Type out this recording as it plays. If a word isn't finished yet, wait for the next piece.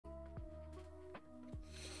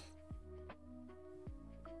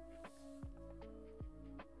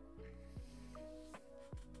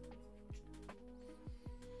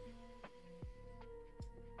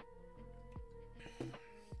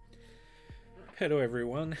Hello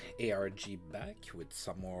everyone, ARG back with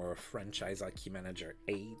some more Franchise Hockey Manager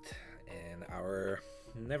 8 and our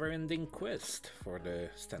never-ending quest for the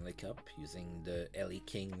Stanley Cup using the LA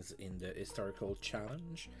Kings in the Historical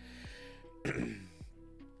Challenge.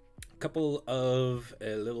 Couple of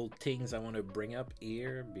little things I want to bring up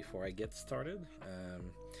here before I get started.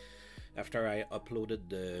 After I uploaded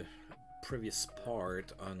the previous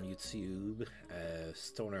part on YouTube,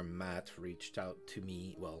 Stoner Matt reached out to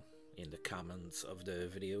me, well, in the comments of the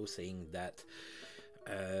video, saying that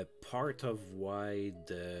part of why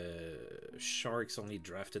the Sharks only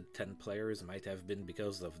drafted 10 players might have been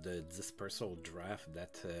because of the dispersal draft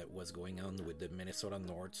that was going on with the Minnesota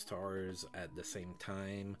North Stars at the same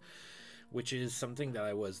time, which is something that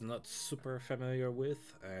I was not super familiar with.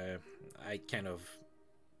 I kind of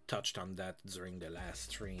touched on that during the last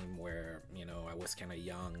stream where, you know, I was kind of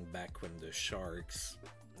young back when the Sharks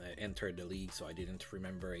entered the league, so I didn't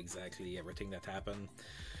remember exactly everything that happened.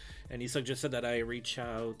 And he suggested that I reach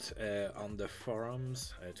out on the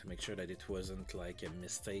forums to make sure that it wasn't like a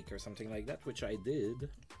mistake or something like that, which I did.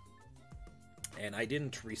 And I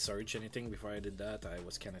didn't research anything before I did that. I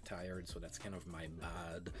was kind of tired, so that's kind of my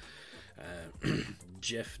bad.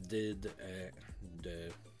 Jeff did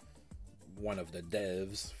one of the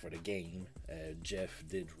devs for the game. Jeff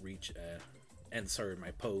did answer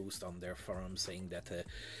my post on their forum saying that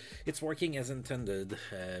it's working as intended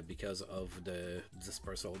because of the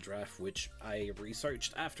dispersal draft, which I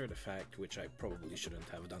researched after the fact, which I probably shouldn't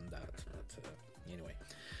have done that. But anyway,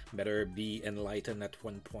 better be enlightened at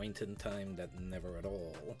one point in time than never at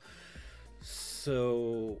all.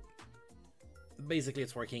 So basically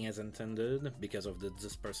it's working as intended because of the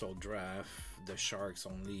dispersal draft. The Sharks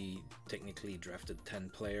only technically drafted 10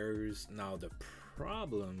 players. Now the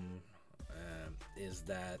problem is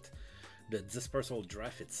that the dispersal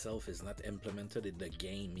draft itself is not implemented in the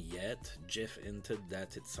game yet. Jeff hinted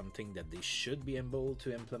that it's something that they should be able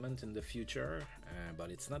to implement in the future,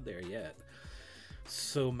 but it's not there yet.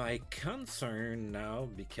 So my concern now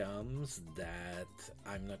becomes that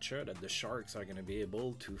I'm not sure that the Sharks are going to be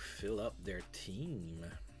able to fill up their team.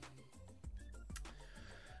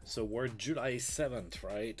 So we're July 7th,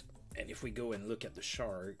 right? And if we go and look at the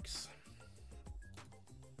Sharks,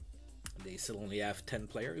 they still only have 10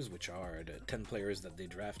 players, which are the 10 players that they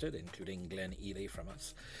drafted, including Glenn Ely from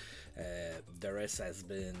us. The rest has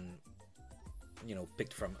been, you know,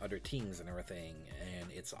 picked from other teams and everything,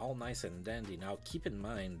 and it's all nice and dandy. Now keep in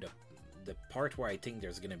mind the part where I think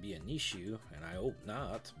there's gonna be an issue, and I hope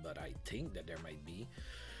not, but I think that there might be,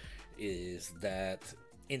 is that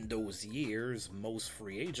in those years most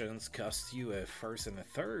free agents cost you a first and a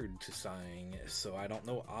third to sign. So I don't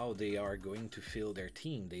know how they are going to fill their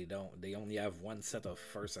team. They only have one set of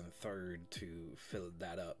first and third to fill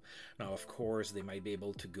that up. Now of course they might be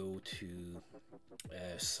able to go to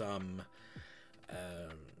some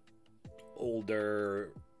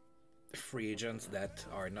older free agents that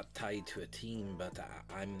are not tied to a team, but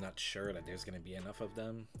I'm not sure that there's going to be enough of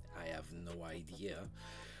them. I have no idea.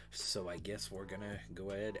 So I guess we're gonna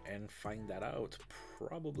go ahead and find that out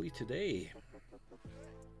probably today.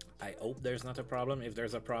 I hope there's not a problem. If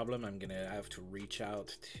there's a problem, I'm gonna have to reach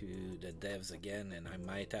out to the devs again, and I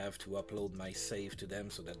might have to upload my save to them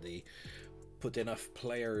so that they put enough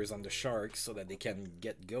players on the Sharks so that they can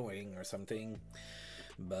get going or something.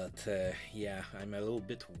 But yeah, I'm a little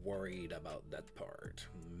bit worried about that part.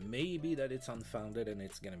 Maybe that it's unfounded and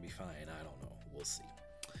it's gonna be fine. I don't know. We'll see.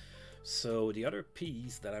 So the other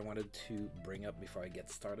piece that I wanted to bring up before I get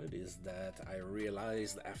started is that I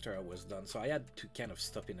realized after I was done, so I had to kind of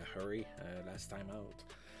stop in a hurry last time out.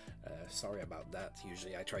 Sorry about that.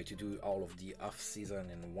 Usually I try to do all of the off season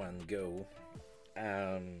in one go.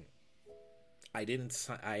 I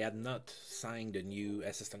had not signed a new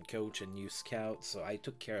assistant coach and new scout, so I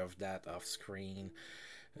took care of that off screen.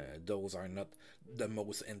 Those are not the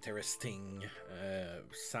most interesting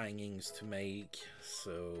signings to make,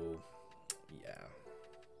 so yeah.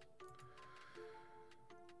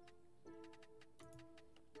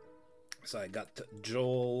 So I got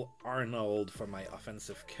Joel Arnold for my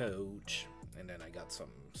offensive coach, and then I got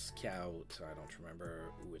some scout. I don't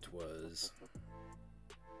remember who it was.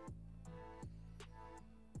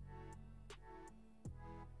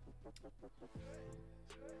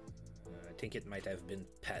 I think it might have been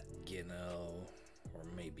Pat Ginnell, or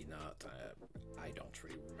maybe not. I don't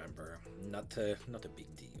really remember. Not a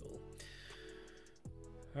big deal.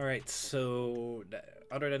 Alright, so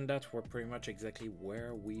other than that, we're pretty much exactly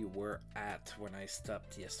where we were at when I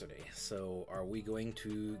stopped yesterday. So are we going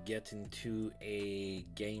to get into a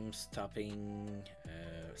game-stopping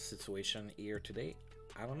situation here today?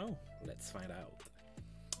 I don't know. Let's find out.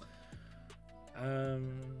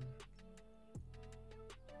 Um,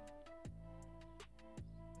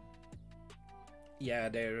 yeah,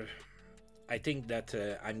 there. I think that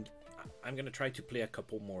I'm gonna try to play a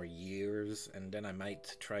couple more years, and then I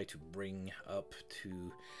might try to bring up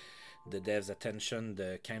to the devs' attention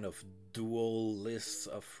the kind of dual lists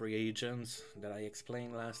of free agents that I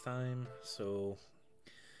explained last time. So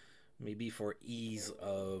maybe for ease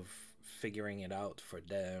of figuring it out for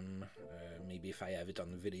them, maybe if I have it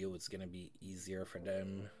on video, it's gonna be easier for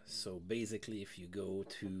them. So basically, if you go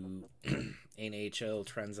to NHL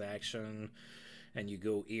transaction and you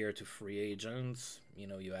go here to free agents, you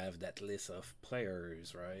know, you have that list of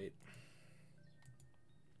players, right?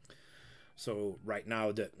 So right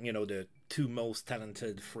now, the two most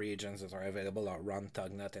talented free agents that are available are Ron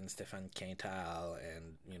Tugnut and Stefan Quintal,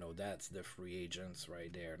 and that's the free agents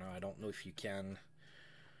right there. Now I don't know if you can.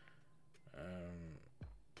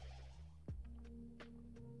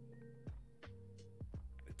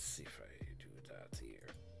 Let's see if I do that here.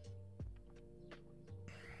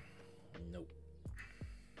 Nope.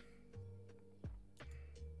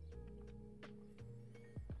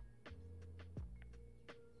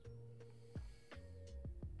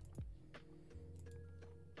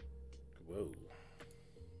 Whoa.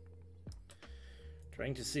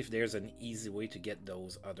 Trying to see if there's an easy way to get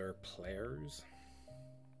those other players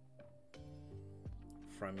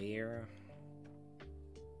from here.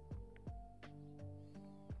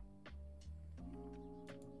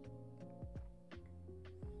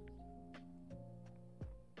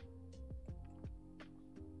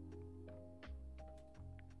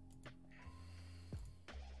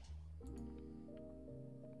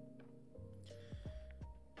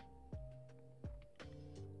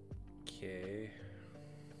 Okay.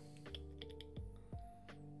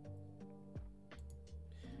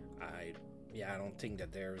 I don't think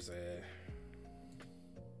that there's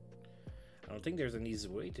an easy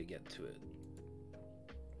way to get to it.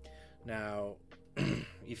 Now,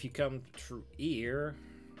 if you come through here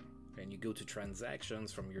and you go to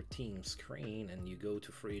transactions from your team screen and you go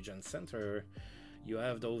to free agent center, you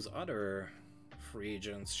have those other free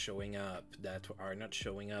agents showing up that are not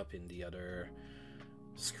showing up in the other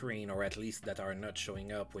screen, or at least that are not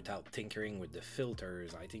showing up without tinkering with the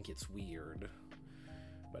filters. I think it's weird,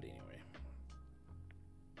 but anyway.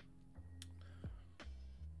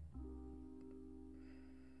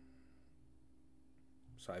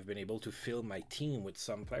 So I've been able to fill my team with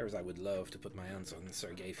some players. I would love to put my hands on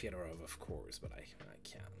Sergei Fedorov, of course, but I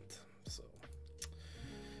can't. So,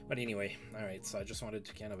 but anyway, all right. So I just wanted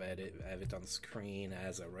to kind of have it on screen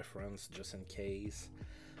as a reference, just in case.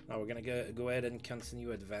 Now we're gonna go ahead and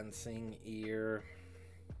continue advancing here.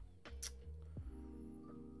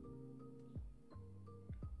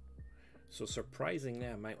 So surprisingly,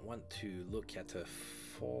 I might want to look at a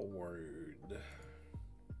forward,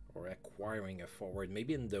 or acquiring a forward,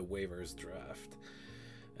 maybe in the waivers draft,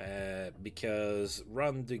 because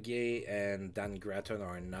Ron Duguay and Dan Gratton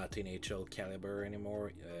are not NHL caliber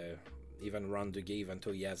anymore. Even Ron Duguay, even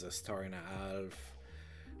though he has a star and a half,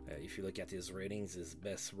 if you look at his ratings, his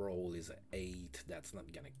best roll is 8. That's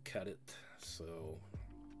not gonna cut it. So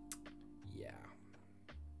yeah,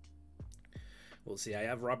 we'll see. I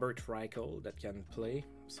have Robert Reichel that can play,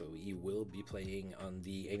 so he will be playing on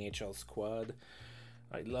the NHL squad.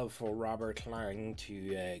 I'd love for Robert Lang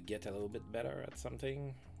to get a little bit better at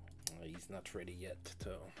something. He's not ready yet,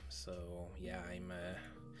 though. So yeah, I'm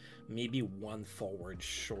maybe one forward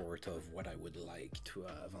short of what I would like to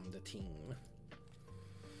have on the team.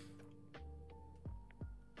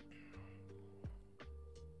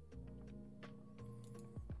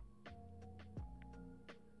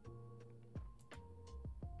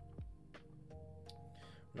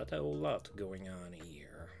 Not a whole lot going on here.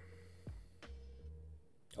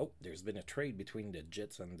 Oh, there's been a trade between the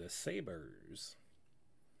Jets and the Sabres.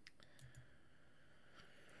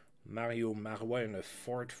 Mario Marois and a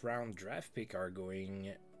 4th round draft pick are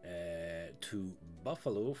going to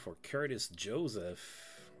Buffalo for Curtis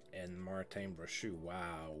Joseph and Martin Brochu.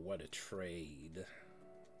 Wow, what a trade.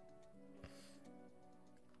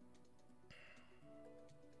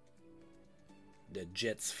 The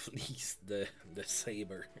Jets fleeced the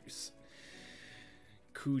Sabres.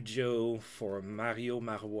 Cujo for Mario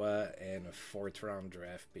Marois and a 4th round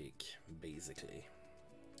draft pick, basically.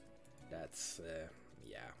 That's,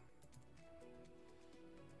 yeah.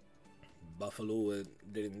 Buffalo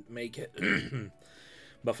didn't make it.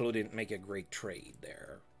 Buffalo didn't make a great trade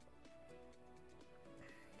there.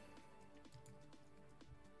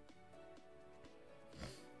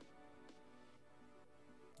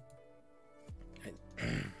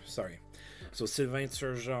 Sorry. So Sylvain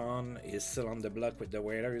Turgeon is still on the block with the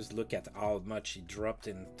Whalers. Look at how much he dropped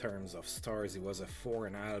in terms of stars. He was a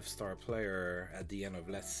 4.5-star player at the end of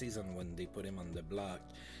last season when they put him on the block.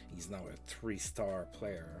 He's now a 3-star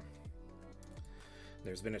player.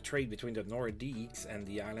 There's been a trade between the Nordiques and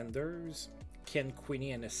the Islanders. Ken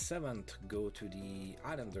Quinney and a 7th go to the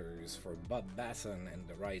Islanders for Bob Basson and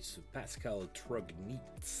the rights to Pascal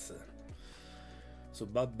Trognitz. So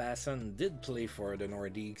Bob Basson did play for the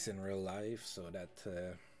Nordiques in real life, so that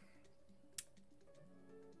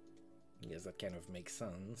I guess that kind of makes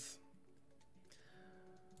sense.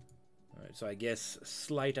 Alright, so I guess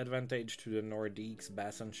slight advantage to the Nordiques.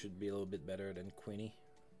 Basson should be a little bit better than Quinney,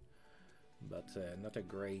 but not a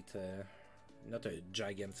great, not a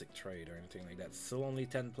gigantic trade or anything like that. Still only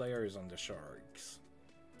 10 players on the Sharks.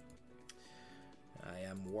 I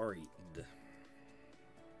am worried.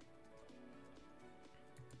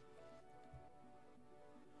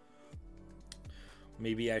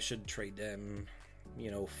 Maybe I should trade them, you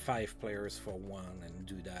know, 5 players for 1 and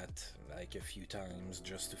do that like a few times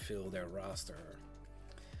just to fill their roster.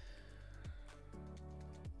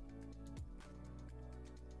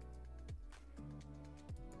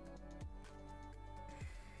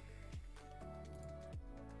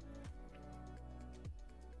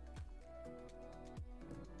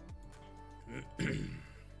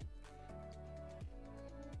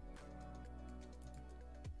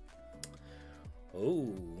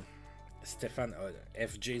 Oh, Stefan,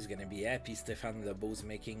 FJ is gonna be happy. Stefan Lebeau's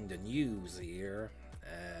making the news here.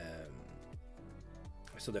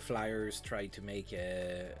 So the Flyers tried to make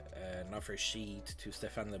an offer sheet to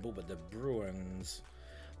Stefan Lebeau, but the Bruins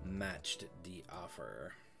matched the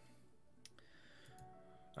offer.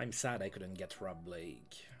 I'm sad I couldn't get Rob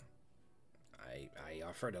Blake. I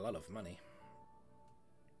offered a lot of money.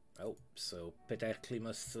 Oh, so Peter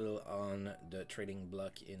Klima's still on the trading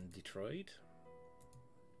block in Detroit.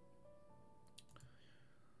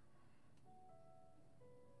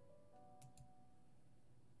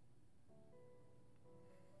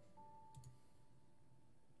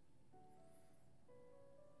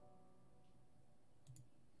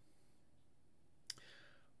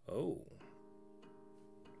 Oh.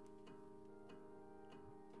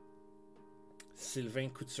 Sylvain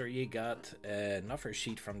Couturier got an offer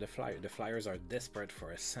sheet from the Flyers. The Flyers are desperate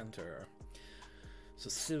for a center. So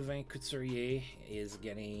Sylvain Couturier is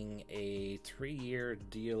getting a 3-year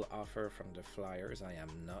deal offer from the Flyers. I am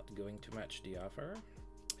not going to match the offer.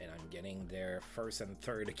 And I'm getting their 1st and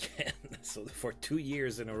 3rd again. So for 2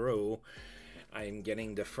 years in a row, I'm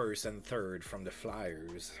getting the 1st and 3rd from the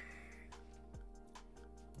Flyers.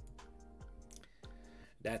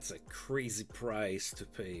 That's a crazy price to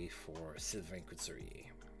pay for Sylvain Couturier.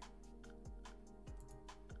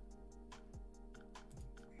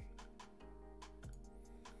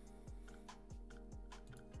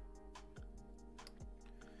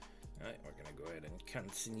 Alright, we're gonna go ahead and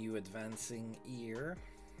continue advancing here.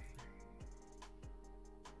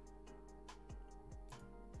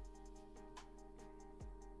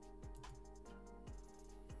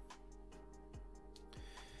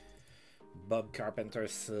 Bob Carpenter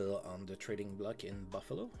still on the trading block in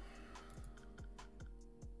Buffalo.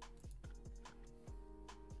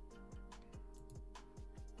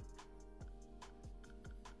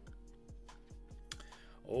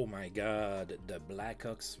 Oh my god, the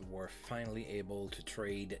Blackhawks were finally able to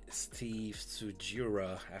trade Steve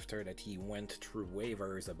Tsujura after that he went through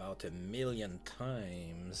waivers about 1,000,000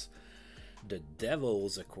 times. The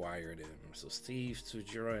Devils acquired him. So Steve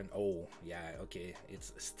Tsujura and oh yeah, okay,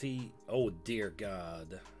 it's Steve. Oh dear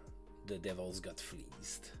God, the Devils got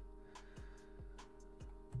fleeced.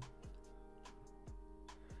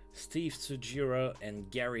 Steve Tsujura and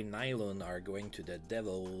Gary Nylund are going to the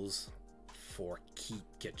Devils for Keith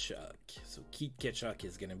Tkachuk. So Keith Tkachuk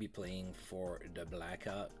is gonna be playing for the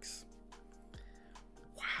Blackhawks.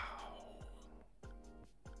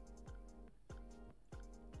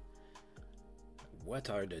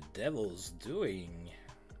 What are the Devils doing?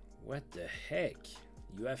 What the heck?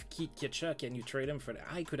 You have Keith Tkachuk and you trade him for...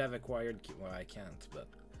 I could have acquired... Well, I can't, but...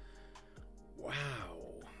 Wow.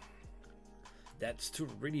 That's 2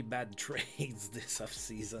 really bad trades this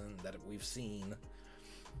offseason that we've seen.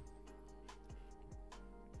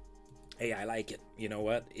 Hey, I like it. You know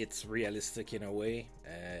what? It's realistic in a way.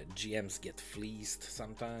 GMs get fleeced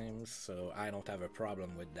sometimes, so I don't have a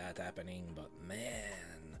problem with that happening, but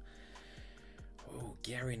man... Oh,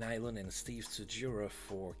 Gary Nylund and Steve Tsujura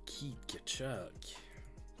for Keith Tkachuk.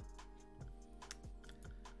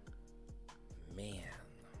 Man.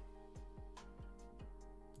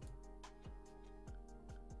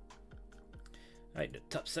 Alright, the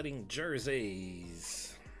top setting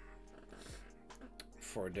jerseys.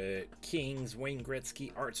 For the Kings, Wayne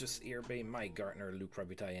Gretzky, Artus Irbe, Mike Gartner, Luc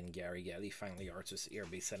Robitaille, and Gary Galley. Finally, Artus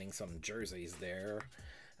Irbe sending some jerseys there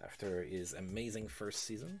after his amazing first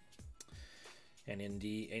season. And in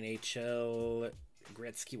the NHL,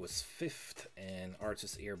 Gretzky was 5th and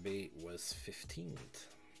Artus Irbe was 15th.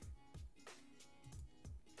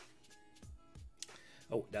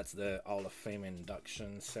 Oh, that's the Hall of Fame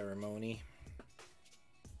induction ceremony.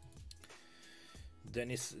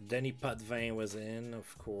 Denis Potvin was in,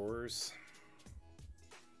 of course.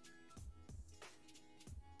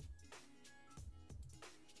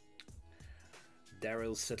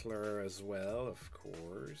 Daryl Sittler as well, of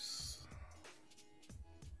course.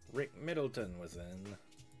 Rick Middleton was in.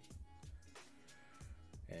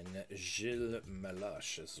 And Gilles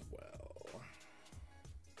Meloche as well.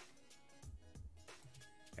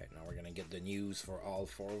 Alright, now we're gonna get the news for all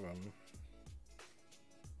 4 of them.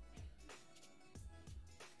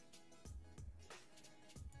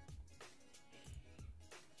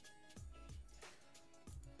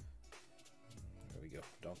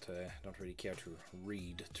 Don't really care to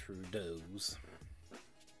read through those.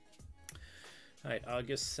 Alright,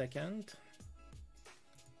 August 2nd.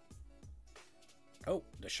 Oh,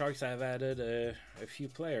 the Sharks have added a few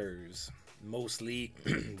players. Mostly,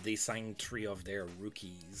 they signed 3 of their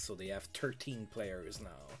rookies, so they have 13 players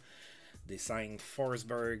now. They signed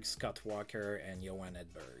Forsberg, Scott Walker, and Johan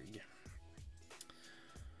Edberg.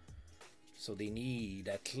 So they need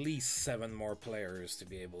at least 7 more players to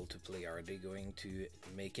be able to play. Are they going to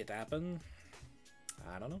make it happen?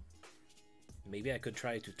 I don't know. Maybe I could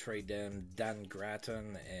try to trade them Dan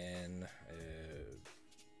Gratton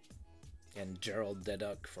and Gerald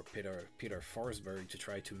Deduck for Peter Forsberg to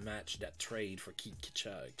try to match that trade for Keith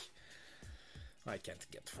Tkachuk. I can't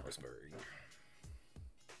get Forsberg,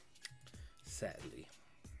 sadly.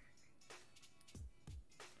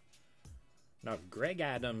 Now, Greg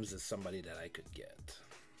Adams is somebody that I could get.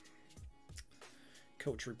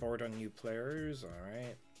 Coach report on new players,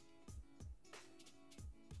 alright.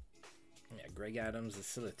 Yeah, Greg Adams is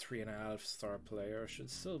still a 3.5-star player.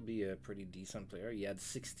 Should still be a pretty decent player. He had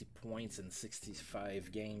 60 points in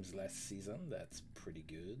 65 games last season. That's pretty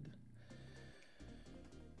good.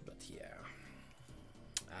 But yeah,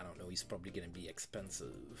 I don't know. He's probably going to be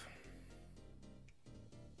expensive.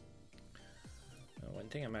 One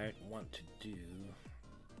thing I might want to do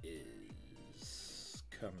is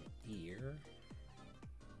come here,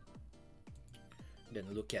 then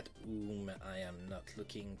look at whom I am not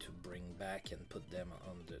looking to bring back and put them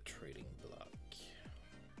on the trading block.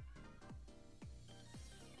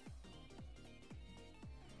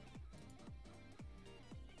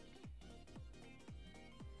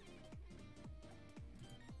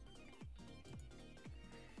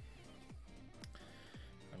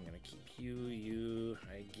 You,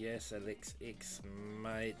 I guess Alex X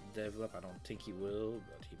might develop. I don't think he will,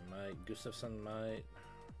 but he might. Gustafsson might.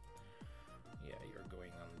 Yeah, you're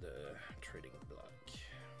going on the trading block.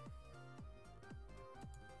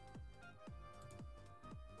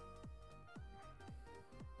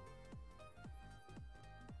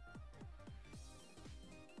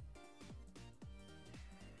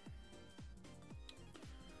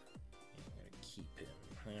 I'm gonna keep him.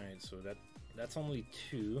 Alright, so that's only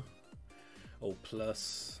 2. Oh,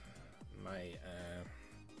 plus my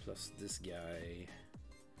plus this guy.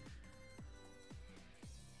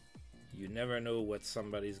 You never know what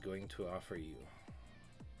somebody's going to offer you.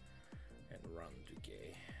 And Ron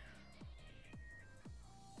Duguay.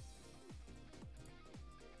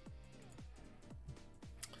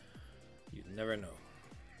 You never know.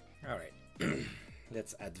 All right,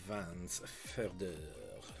 let's advance further.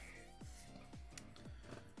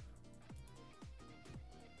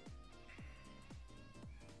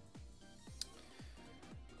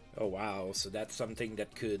 Oh wow, so that's something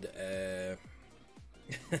that could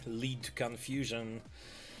lead to confusion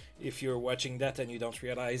if you're watching that and you don't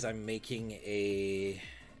realize I'm making a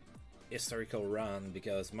historical run,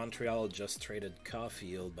 because Montreal just traded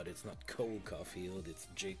Caulfield, but it's not Cole Caulfield, it's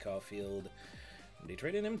Jay Caulfield. They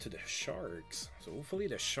traded him to the Sharks, so hopefully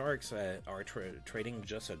the Sharks are trading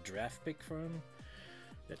just a draft pick for him.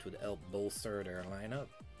 That would help bolster their lineup.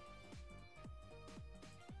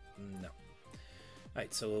 No.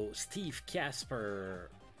 Alright, so Steve Casper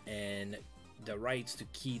and the rights to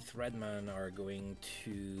Keith Redmond are going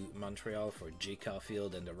to Montreal for Jay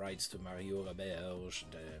Caulfield, and the rights to Mario Roberge.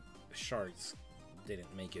 The Sharks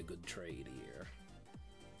didn't make a good trade here.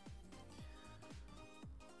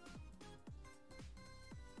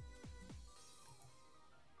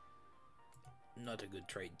 Not a good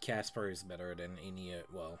trade. Casper is better than any,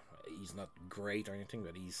 well, he's not great or anything,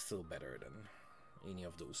 but he's still better than any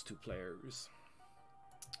of those 2 players.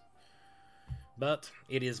 But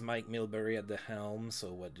it is Mike Milbury at the helm,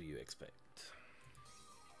 so what do you expect?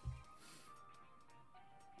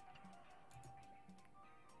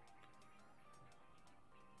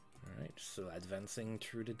 Alright, so advancing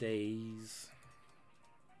through the days.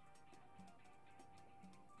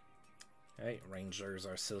 Alright, Rangers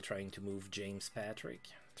are still trying to move James Patrick,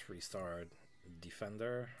 3-star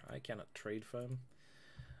defender. I cannot trade for him.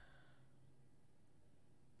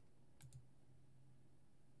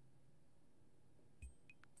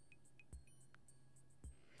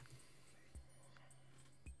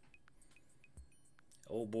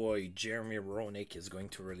 Oh boy, Jeremy Roenick is going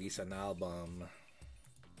to release an album.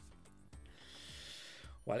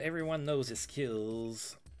 While everyone knows his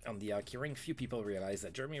skills on the hockey rink, few people realize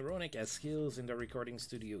that Jeremy Roenick has skills in the recording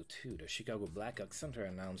studio too. The Chicago Blackhawks Center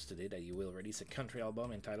announced today that he will release a country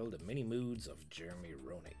album entitled The Many Moods of Jeremy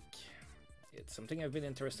Roenick. It's something I've been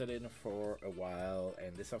interested in for a while,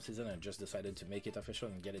 and this offseason I just decided to make it official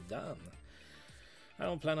and get it done. I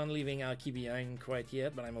don't plan on leaving hockey behind quite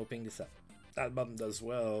yet, but I'm hoping this album does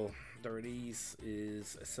well. The release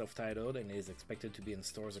is self-titled and is expected to be in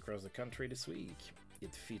stores across the country this week.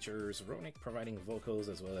 It features Roenick providing vocals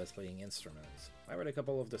as well as playing instruments. I read a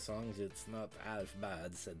couple of the songs, it's not half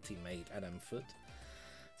bad, said teammate Adam Foote.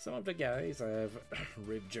 Some of the guys have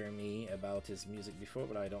ribbed Jeremy about his music before,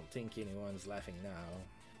 but I don't think anyone's laughing now.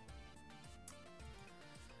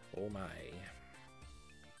 Oh my.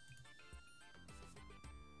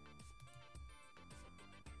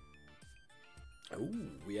 Oh,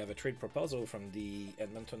 we have a trade proposal from the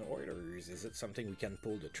Edmonton Oilers. Is it something we can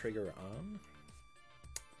pull the trigger on?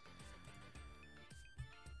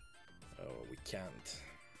 Oh, we can't.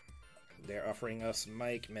 They're offering us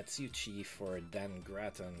Mike Mattiucci for Dan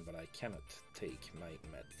Gratton, but I cannot take Mike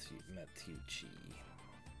Mattiucci.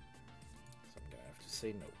 So I'm gonna have to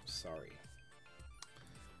say no, sorry.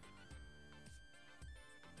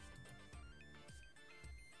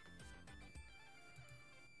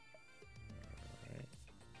 Alright.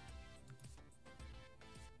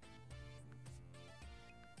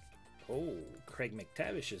 Oh, Craig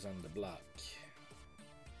McTavish is on the block.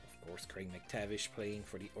 Of course, Craig McTavish playing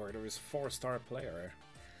for the Oilers, 4-star player,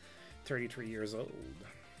 33 years old.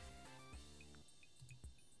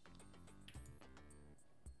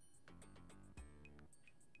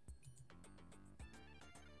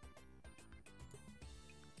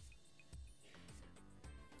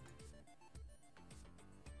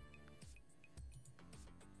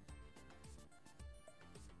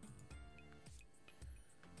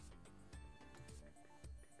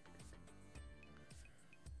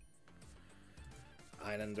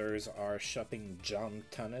 Islanders are shopping John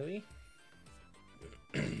Tonelli.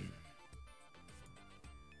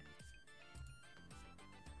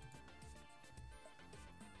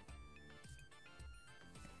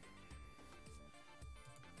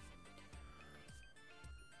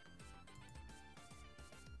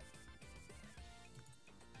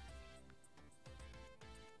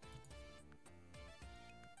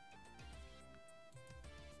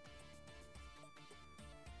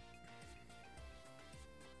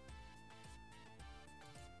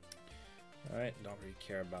 Alright, don't really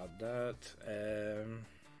care about that.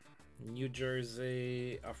 New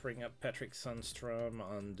Jersey offering up Patrick Sundstrom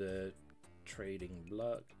on the trading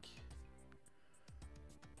block.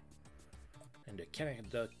 And the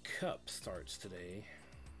Canada Cup starts today.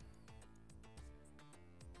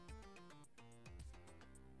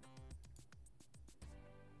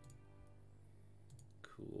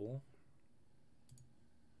 Cool.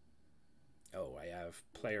 Oh, I have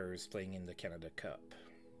players playing in the Canada Cup.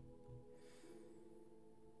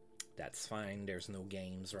 That's fine, there's no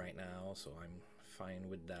games right now, so I'm fine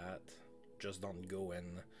with that. Just don't go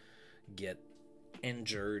and get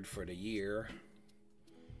injured for the year.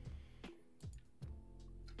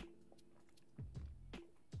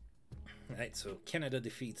 Alright, so Canada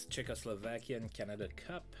defeats Czechoslovakia in Canada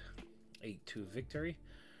Cup, 8-2 victory.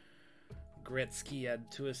 Gretzky had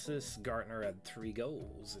 2 assists, Gartner had 3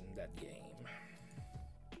 goals in that game.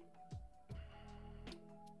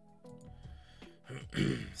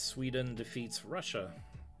 Sweden defeats Russia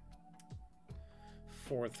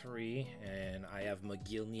 4-3, and I have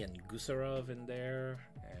Mogilny and Gusarov in there,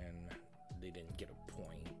 and they didn't get a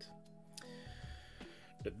point.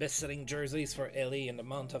 The best-selling jerseys for LA in the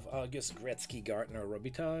month of August: Gretzky, Gartner,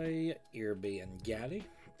 Robitaille, Irbe, and Galley.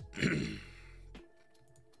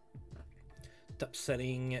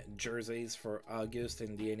 Top-selling jerseys for August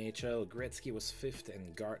in the NHL: Gretzky was 5th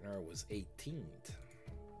and Gartner was 18th.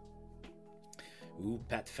 Ooh,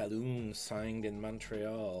 Pat Falloon signed in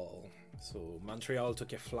Montreal. So Montreal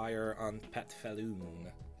took a flyer on Pat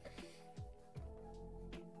Falloon.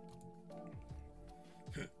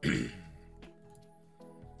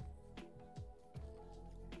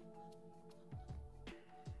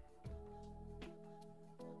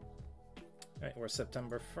 Right, we're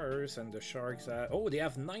September 1st, and the Sharks have... Oh, they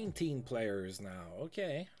have 19 players now.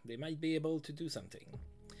 Okay, they might be able to do something.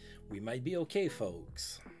 We might be okay,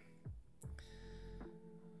 folks.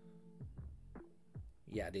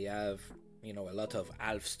 Yeah, they have, you know, a lot of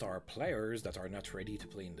half-star players that are not ready to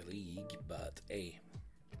play in the league, but hey,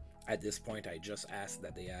 at this point, I just ask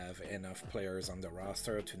that they have enough players on the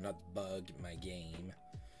roster to not bug my game.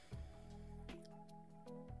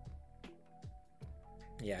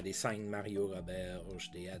 Yeah, they signed Mario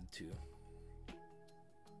Roberge, they had to.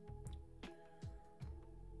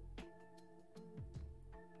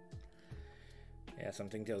 Yeah,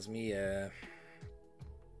 something tells me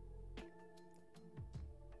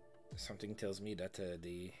that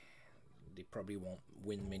they probably won't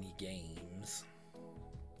win many games.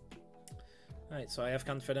 Alright, so I have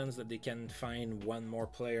confidence that they can find one more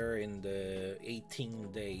player in the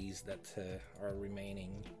 18 days that are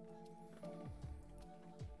remaining.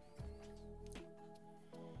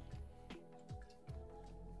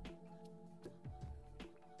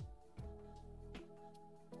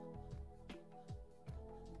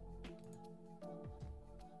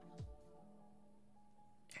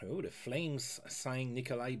 Oh, the Flames signed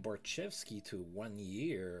Nikolai Borchevsky to 1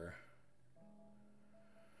 year.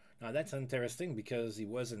 Now that's interesting because he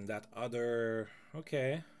was in that other...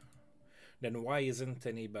 Okay. Then why isn't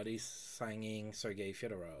anybody signing Sergei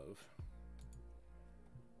Fedorov?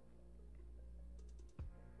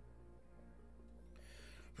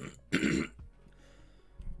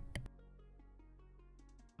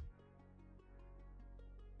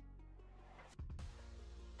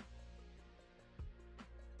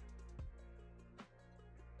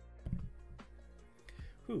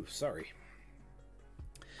 Ooh, sorry.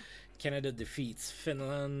 Canada defeats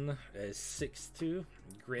Finland 6-2.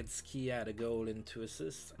 Gretzky had a goal and 2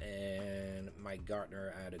 assists, and Mike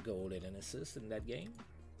Gartner had a goal and an assist in that game.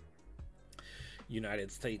 United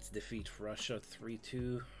States defeat Russia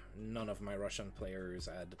 3-2. None of my Russian players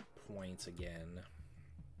had points again.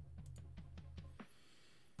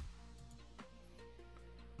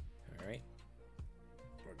 Alright.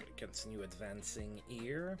 We're going to continue advancing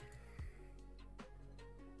here.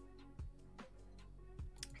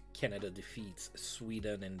 Canada defeats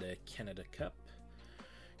Sweden in the Canada Cup.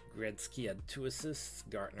 Gretzky had 2 assists,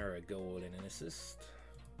 Gartner a goal and an assist.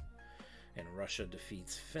 And Russia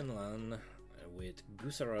defeats Finland with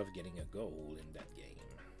Gusarov getting a goal in that game.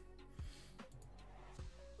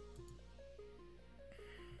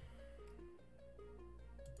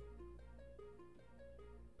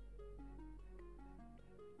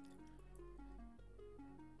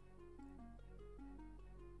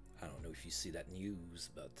 I don't know if you see that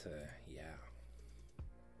news, but yeah.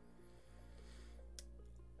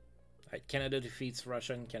 Right, Canada defeats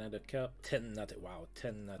Russia in Canada Cup 10-0. Wow,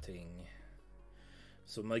 10-0.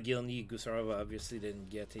 So Mogilny, Gusarov obviously didn't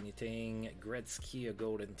get anything. Gretzky a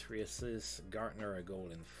goal and 3 assists. Gartner a goal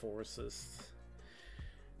and 4 assists.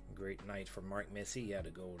 Great night for Mark Messier. He had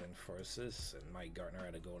a goal and 4 assists, and Mike Gartner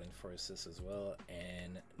had a goal and 4 assists as well.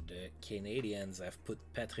 And the Canadians have put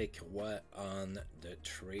Patrick Roy on the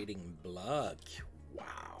trading block.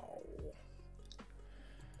 Wow.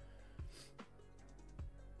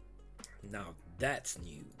 Now that's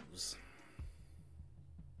news.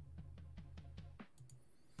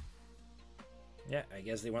 Yeah, I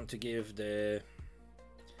guess they want to give the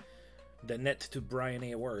net to Brian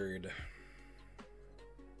Hayward.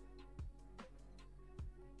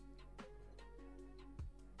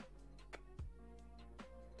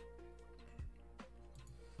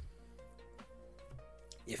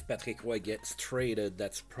 If Patrick Roy gets traded,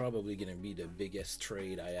 that's probably going to be the biggest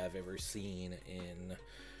trade I have ever seen in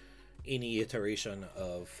any iteration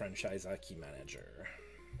of franchise hockey manager.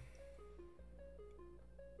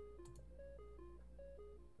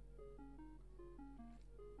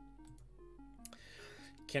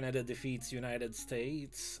 Canada defeats United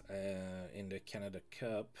States in the Canada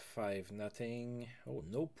Cup 5-0. Oh,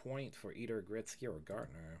 no point for either Gretzky or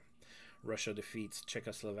Gartner. Russia defeats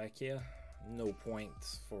Czechoslovakia. No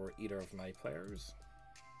points for either of my players.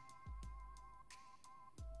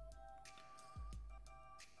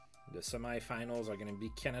 The semifinals are going to be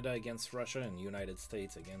Canada against Russia and United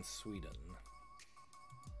States against Sweden.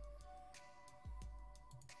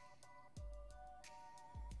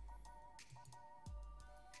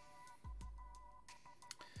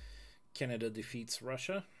 Canada defeats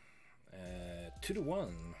Russia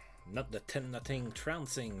 2-1. Not the 10-0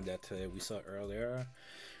 trouncing that we saw earlier.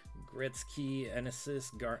 Gretzky an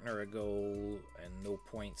assist, Gartner a goal, and no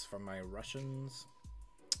points for my Russians.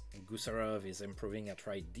 Gusarov is improving at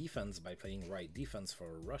right defense by playing right defense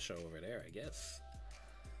for Russia over there, I guess.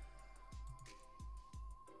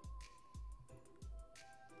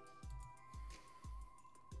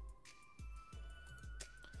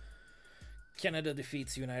 Canada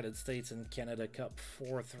defeats United States in Canada Cup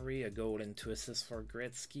 4-3, a goal and 2 assists for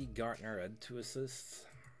Gretzky. Gartner had 2 assists.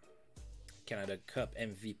 Canada Cup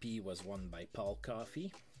MVP was won by Paul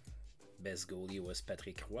Coffey. Best goalie was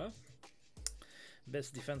Patrick Roy.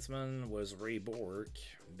 Best defenseman was Ray Bourque.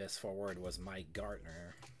 Best forward was Mike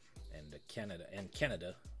Gartner. And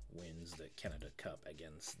Canada wins the Canada Cup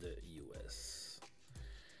against the US.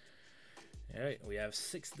 Alright, we have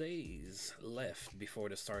 6 days left before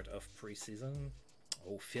the start of preseason.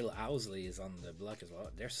 Oh, Phil Housley is on the block as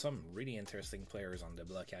well. There's some really interesting players on the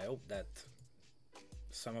block. I hope that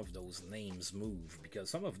some of those names move, because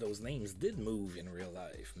some of those names did move in real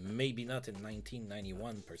life. Maybe not in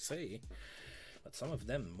 1991 per se, but some of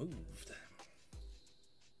them moved.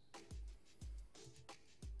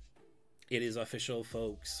 It is official,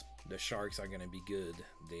 folks. The Sharks are going to be good.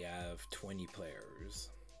 They have 20 players.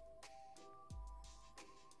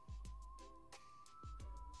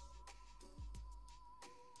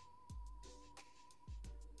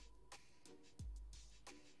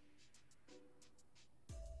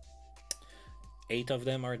 Eight of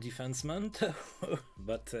them are defensemen,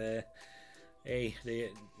 but hey,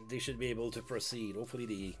 they should be able to proceed. Hopefully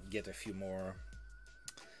they get a few more.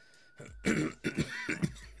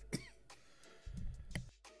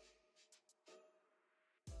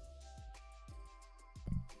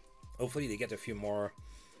 Hopefully they get a few more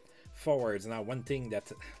forwards. Now, one thing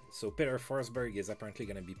that... So Peter Forsberg is apparently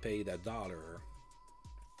going to be paid $1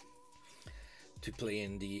 to play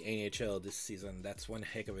in the NHL this season. That's one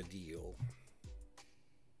heck of a deal.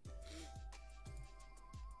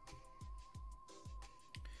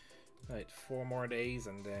 Right, 4 more days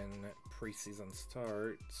and then preseason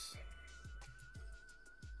starts.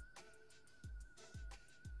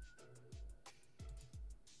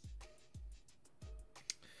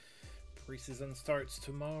 Preseason starts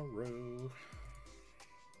tomorrow.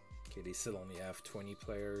 Okay, they still only have 20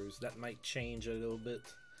 players. That might change a little bit.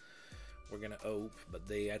 We're gonna hope, but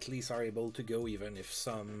they at least are able to go even if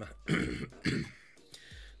some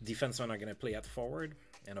defensemen are gonna play at forward.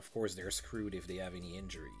 And of course they're screwed if they have any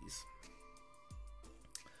injuries.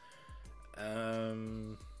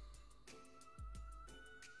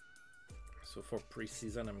 So for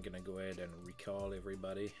preseason, I'm gonna go ahead and recall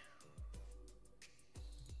everybody,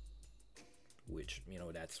 which, you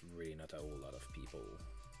know, that's really not a whole lot of people.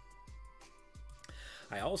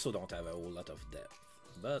 I also don't have a whole lot of depth,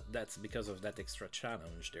 but that's because of that extra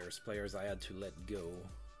challenge. There's players I had to let go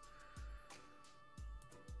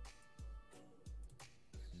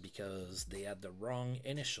because they had the wrong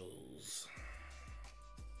initials.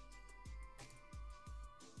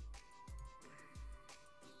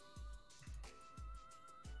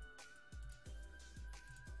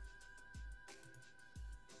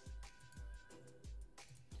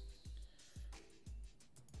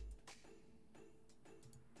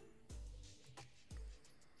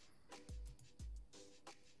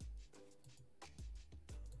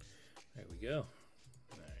 There we go.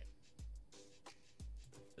 All right.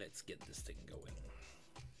 Let's get this thing going.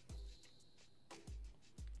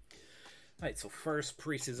 Alright, so first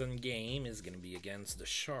preseason game is going to be against the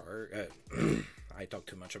Sharks. I talk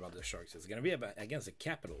too much about the Sharks. It's going to be against the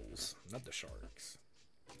Capitals, not the Sharks.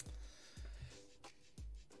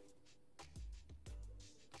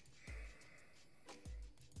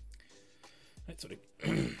 Right, so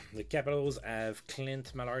the Capitals have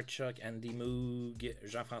Clint Malarchuk, Andy Moog,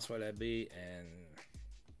 Jean-François Labbé, and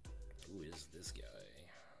who is this guy?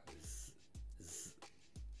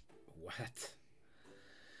 What?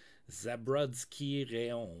 Zabrodsky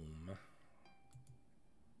Reaume.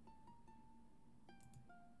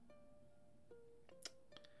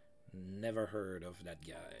 Never heard of that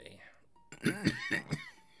guy.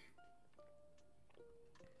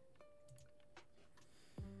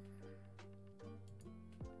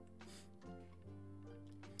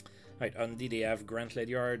 Right, on D they have Grant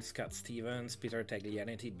Ledyard, Scott Stevens, Peter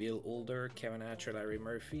Taglianetti, Bill Older, Kevin Hatcher, Larry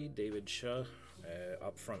Murphy, David Shaw.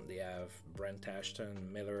 Up front they have Brent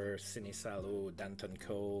Ashton, Miller, Sinisalo, Danton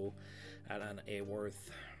Cole, Alan Ayworth,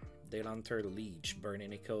 Delanter, Leach, Bernie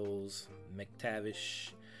Nichols, McTavish,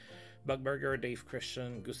 Buckberger, Dave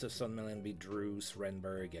Christian, Gustafsson, Millenby, Drews,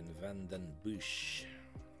 Renberg, and Vanden Bush.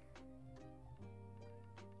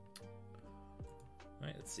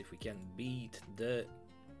 Alright, let's see if we can beat the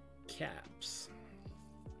Caps.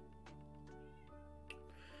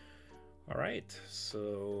 Alright,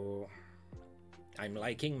 so I'm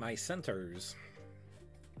liking my centers.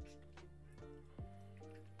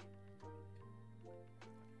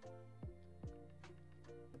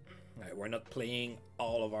 Right, we're not playing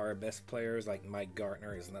all of our best players, like Mike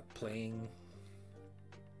Gartner is not playing.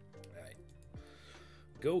 Right.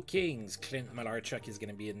 Go Kings! Clint Malarchuk is going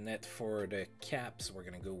to be in net for the Caps. We're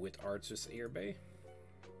going to go with Artus Irbe.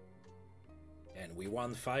 And we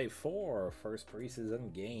won 5-4, first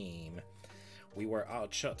preseason game. We were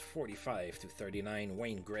outshot 45-39.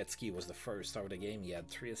 Wayne Gretzky was the first star of the game. He had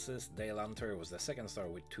 3 assists. Dale Hunter was the second star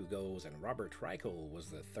with 2 goals. And Robert Reichel was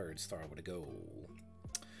the third star with a goal.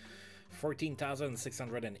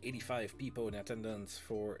 14,685 people in attendance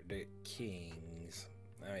for the Kings.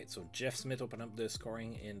 Alright, so Jeff Smith opened up the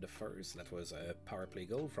scoring in the first. That was a power play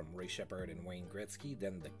goal from Ray Shepherd and Wayne Gretzky.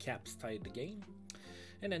 Then the Caps tied the game.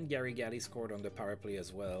 And then Gary Galley scored on the power play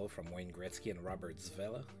as well from Wayne Gretzky and Robert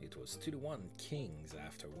Zvela. It was 2-1 Kings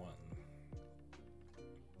after 1.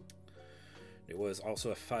 There was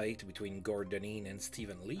also a fight between Gord Deneen and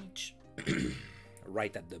Stephen Leach.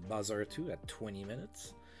 Right at the buzzer too, at 20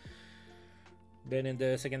 minutes. Then in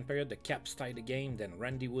the second period, the Caps tied the game. Then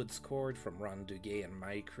Randy Wood scored from Ron Duguay and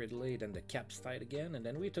Mike Ridley. Then the Caps tied again, and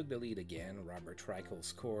then we took the lead again. Robert Reichel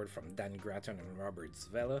scored from Dan Gratton and Robert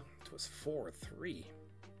Zvela. It was 4-3.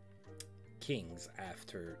 Kings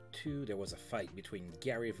after 2. There was a fight between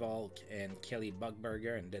Gary Volk and Kelly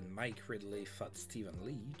Buckberger, and then Mike Ridley fought Stephen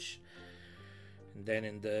Leach. And then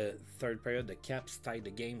in the third period, the Caps tied the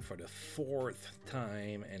game for the 4th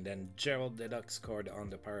time, and then Gerald Deduck scored on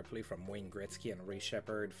the power play from Wayne Gretzky and Ray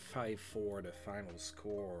Shepherd. 5-4 the final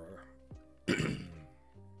score.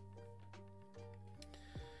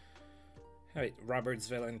 Alright, Robert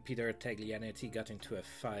Zvela and Peter Taglianetti got into a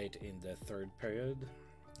fight in the third period,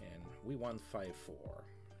 and we won 5-4.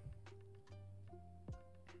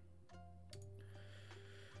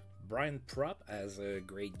 Brian Propp has a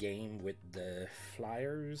great game with the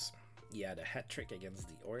Flyers. He had a hat-trick against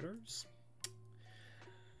the Oilers.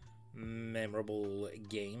 Memorable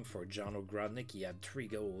game for John Ogrodnik. He had 3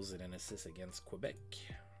 goals and an assist against Quebec.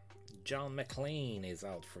 John McLean is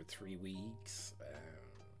out for 3 weeks.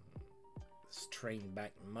 Strained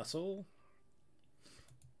back muscle.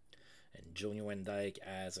 And Johnny Wendyke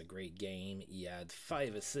has a great game. He had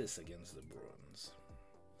 5 assists against the Bruins.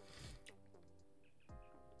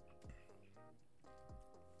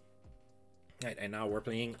 Right, and now we're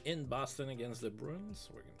playing in Boston against the Bruins.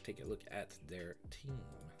 We're going to take a look at their team.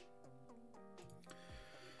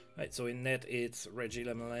 Right, so in net it's Reggie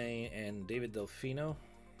Lemelin and David Delfino.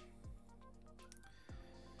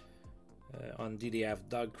 On D, they have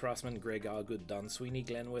Doug Crossman, Greg Allgood, Don Sweeney,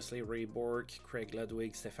 Glenn Wesley, Ray Bork, Craig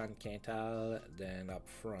Ludwig, Stefan Quintal. Then up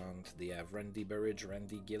front, they have Randy Burridge,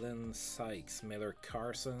 Randy Gillen, Sykes, Miller,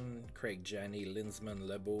 Carson, Craig Janney, Linsman,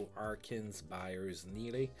 Lebeau, Arkins, Byers,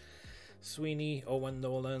 Neely, Sweeney, Owen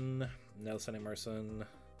Nolan, Nelson Emerson,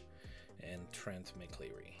 and Trent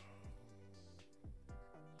McCleary.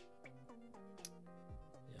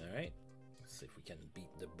 Alright, let's see if we can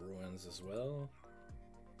beat the Bruins as well.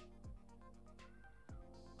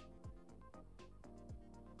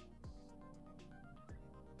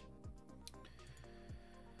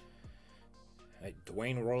 Right,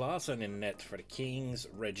 Dwayne Roloson in net for the Kings,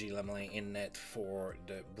 Reggie Lemelin in net for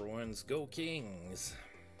the Bruins. Go Kings!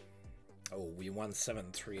 Oh, we won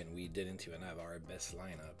 7-3 and we didn't even have our best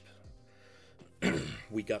lineup.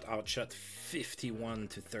 We got outshot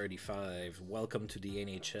 51-35. Welcome to the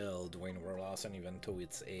NHL, Dwayne Roloson, even though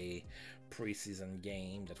it's a preseason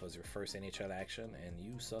game. That was your first NHL action and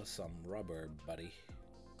you saw some rubber, buddy.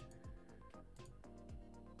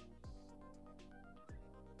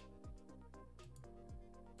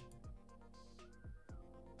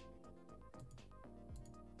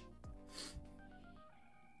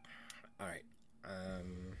 Alright.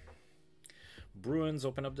 Bruins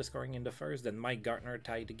open up the scoring in the first. Then Mike Gartner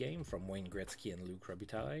tied the game from Wayne Gretzky and Luc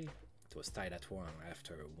Robitaille. It was tied at 1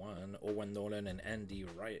 after 1. Owen Nolan and Andy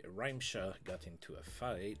Reimsha got into a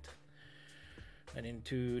fight. And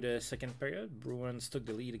into the second period, Bruins took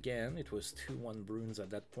the lead again. It was 2-1 Bruins at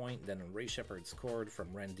that point. Then Ray Shepherd scored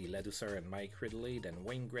from Randy Ledusser and Mike Ridley. Then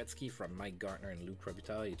Wayne Gretzky from Mike Gartner and Luc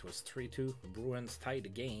Robitaille. It was 3-2. Bruins tied the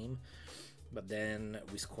game. But then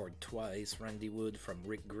we scored twice. Randy Wood from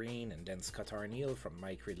Rick Green and then Scott Arneal from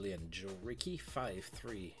Mike Ridley and Joe Rickey.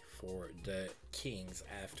 5-3 for the Kings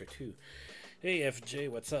after 2. Hey FJ,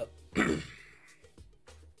 what's up?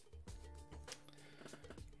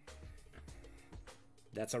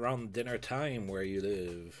 That's around dinner time where you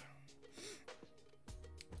live.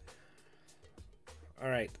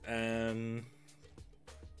 Alright,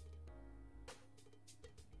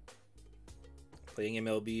 playing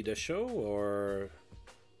MLB The Show or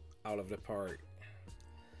out of the park?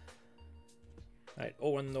 Alright,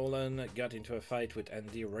 Owen Nolan got into a fight with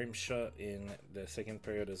Andy Rimshaw in the second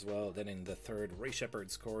period as well. Then in the third, Ray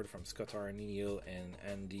Shepard scored from Scott Arneal and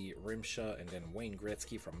Andy Rimshaw, and then Wayne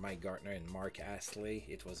Gretzky from Mike Gartner and Mark Astley.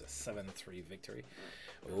 It was a 7-3 victory.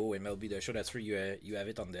 Oh, MLB The Show, that's where you have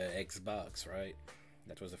it on the Xbox, right?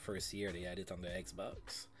 That was the first year they had it on the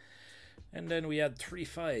Xbox. And then we had 3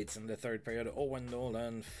 fights in the third period. Owen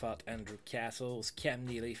Nolan fought Andrew Castles, Cam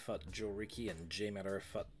Neely fought Joe Rickey, and Jay Miller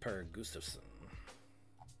fought Per Gustafson.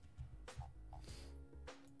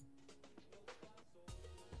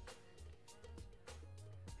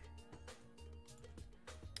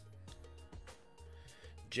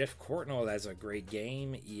 Jeff Courtnall has a great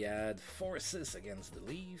game. He had 4 assists against the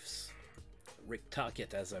Leafs. Rick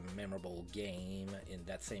Tocchet has a memorable game. In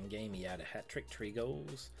that same game, he had a hat-trick, 3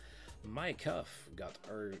 goals. Mike Huff got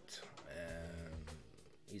hurt.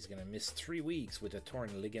 He's going to miss 3 weeks with a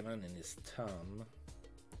torn ligament in his thumb.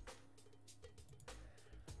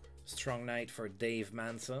 Strong night for Dave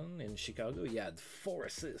Manson in Chicago. He had 4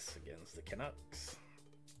 assists against the Canucks.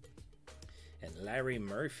 And Larry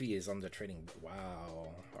Murphy is on the trading. Wow.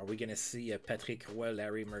 Are we going to see a Patrick Roy,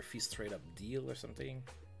 Larry Murphy straight up deal or something?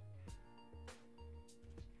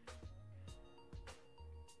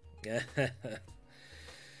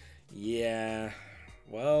 Yeah.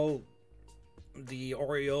 Well, the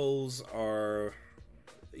Orioles are...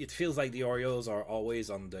 It feels like the Orioles are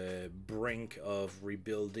always on the brink of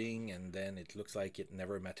rebuilding, and then it looks like it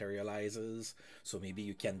never materializes. So maybe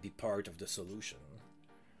you can be part of the solution.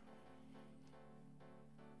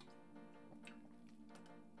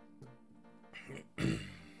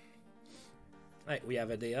 Right, we have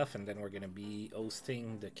a day off, and then we're going to be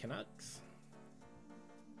hosting the Canucks.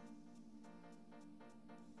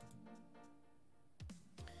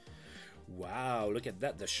 Wow, look at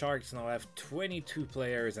that. The Sharks now have 22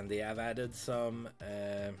 players, and they have added some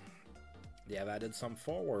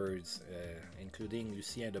forwards, including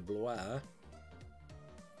Lucien Deblois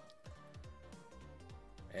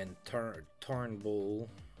and Turnbull.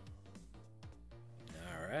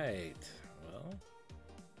 All right. Well,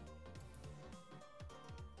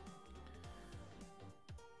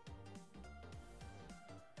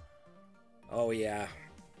 oh yeah.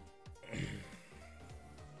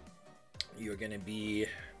 You're gonna be...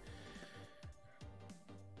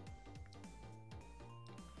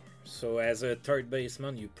 So as a third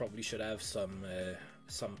baseman, you probably should have some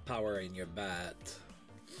power in your bat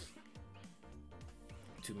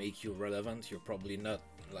to make you relevant. You're probably not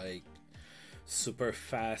like super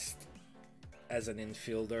fast as an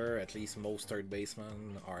infielder. At least most third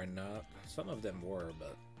basemen are not. Some of them were,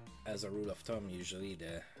 but as a rule of thumb, usually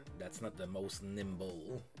that's not the most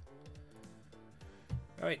nimble.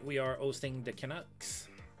 Alright, we are hosting the Canucks.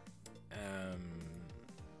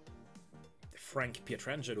 Frank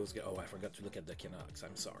Pietrangelo's... Oh, I forgot to look at the Canucks.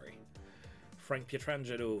 I'm sorry. Frank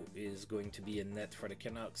Pietrangelo is going to be in net for the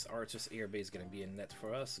Canucks. Artus Airbay is going to be in net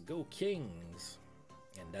for us. Go Kings!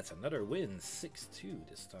 And that's another win. 6-2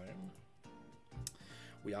 this time.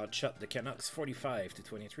 We outshot the Canucks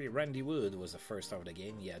 45-23. Randy Wood was the first star of the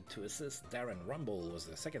game. He had 2 assists. Darren Rumble was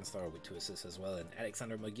the second star with 2 assists as well. And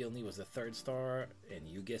Alexander McGillney was the third star. And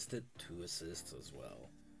you guessed it, 2 assists as well.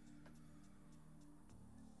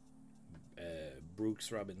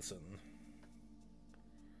 Brooks Robinson.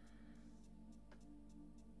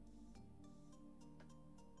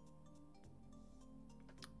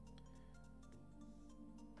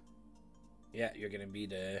 Yeah, you're going to be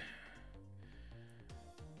the...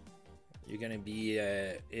 You're going to be,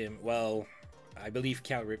 well, I believe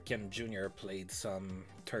Cal Ripken Jr. played some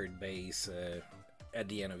third base at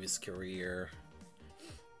the end of his career.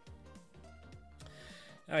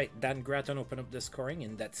 Alright, Dan Gratton opened up the scoring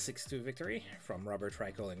in that 6-2 victory from Robert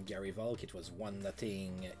Reichel and Gary Volk. It was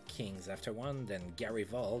 1-0 Kings after 1. Then Gary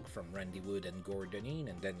Volk from Randy Wood and Gord Dineen.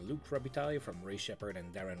 And then Luke Robitaille from Ray Shepard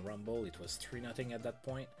and Darren Rumble. It was 3-0 at that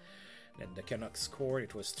point. Then the Canucks scored.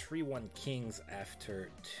 It was 3-1 Kings after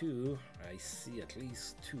 2. I see at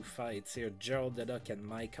least 2 fights here. Gerald Deduck and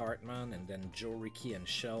Mike Hartman, and then Joe Rickey and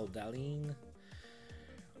Shell Dahlin.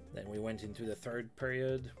 Then we went into the third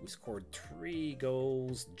period. We scored 3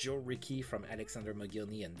 goals. Joe Rickey from Alexander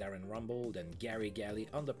McGillney and Darren Rumble. Then Gary Galley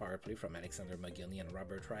on the power play from Alexander McGillney and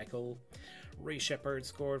Robert Reichel. Ray Shepard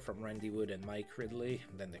scored from Randy Wood and Mike Ridley.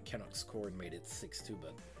 Then the Canucks scored, made it 6-2,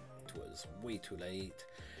 but it was way too late.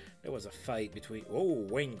 There was a fight between... Oh,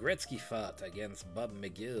 Wayne Gretzky fought against Bob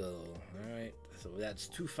McGill. Alright, so that's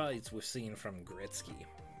 2 fights we've seen from Gretzky.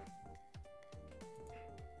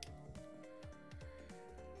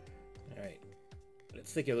 Alright,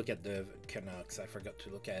 let's take a look at the Canucks. I forgot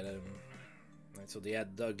to look at them. Right, so they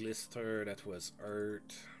had Doug Lister, that was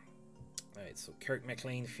hurt. Alright, so Kirk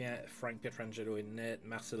McLean, Frank Pietrangelo in net,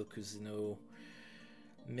 Marcel Cousineau,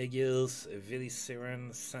 McGills, Willie Siren,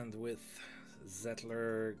 Sandwith,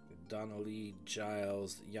 Zettler, Donnelly,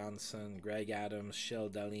 Giles, Janssen, Greg Adams, Shell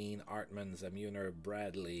Daleen, Artman, Zamuner,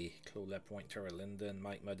 Bradley, Claude Lapointer, Linden,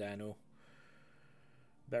 Mike Modano,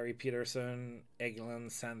 Barry Peterson, Eglin,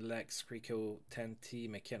 Sandlak, Skriko, Tenty,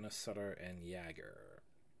 McKenna, Sutter, and Jagger.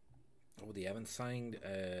 Oh, they haven't signed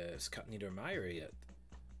Scott Niedermeyer yet.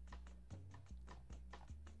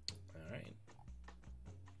 Alright.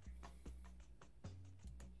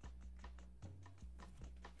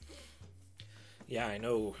 Yeah, I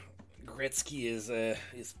know Gretzky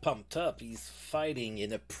is pumped up. He's fighting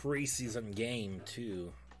in a preseason game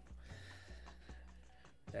too.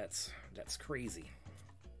 That's crazy.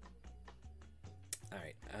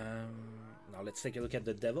 Alright, now let's take a look at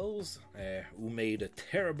the Devils, who made a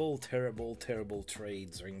terrible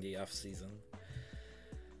trade during the offseason.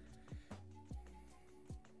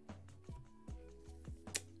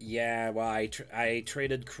 Yeah, well, I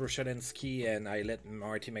traded Krushelinski and I let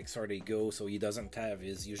Marty McSorley go, so he doesn't have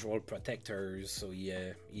his usual protectors, so he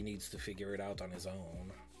needs to figure it out on his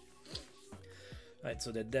own. Right,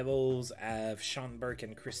 so the Devils have Sean Burke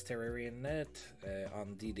and Chris Terreri in net.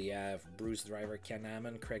 On D, they have Bruce Driver, Ken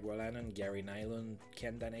Hammond, Craig Wallanen, Gary Nyland,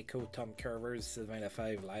 Ken Daneko, Tom Curvers, Sylvain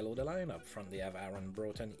Lefebvre, Lilo Deline. Up front, they have Aaron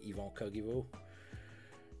Broughton, Yvon Kogivo,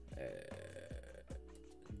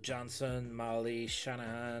 Johnson, Molly,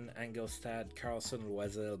 Shanahan, Engelstad, Carlson,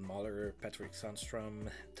 Loisel, Muller, Patrick Sundstrom,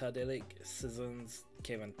 Todd Illich, Sissons,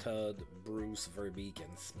 Kevin Todd, Bruce, Verbeek,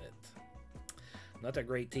 and Smith. Not a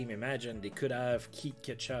great team. Imagine they could have Keith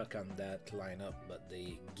Kitchuk on that lineup, but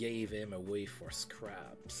they gave him away for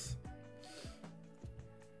scraps.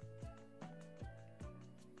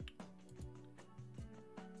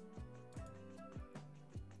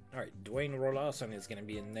 Alright, Dwayne Roloson is going to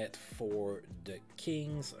be in net for the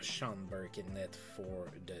Kings. Sean Burke in net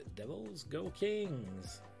for the Devils. Go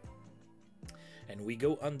Kings! And we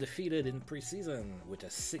go undefeated in preseason with a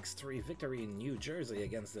 6-3 victory in New Jersey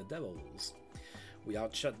against the Devils. We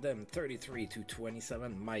outshot them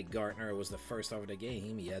 33-27. Mike Gartner was the first star of the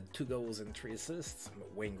game. He had 2 goals and 3 assists.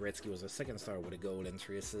 Wayne Gretzky was the second star with a goal and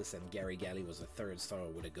 3 assists. And Gary Galley was the third star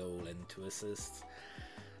with a goal and 2 assists.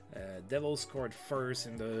 Devils scored first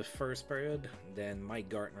in the first period. Then Mike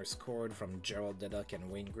Gartner scored from Gerald Deduck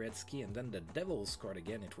and Wayne Gretzky. And then the Devils scored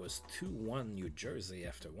again. It was 2-1 New Jersey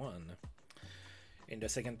after 1. In the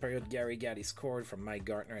second period, Gary Galley scored from Mike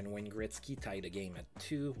Gartner and Wayne Gretzky, tied the game at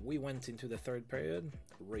 2. We went into the third period.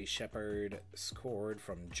 Ray Shepard scored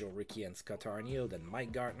from Joe Rickey and Scott Arniel, then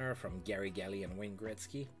Mike Gartner from Gary Galley and Wayne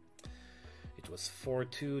Gretzky. It was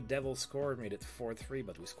 4-2. Devils scored, made it 4-3,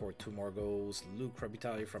 but we scored 2 more goals. Luc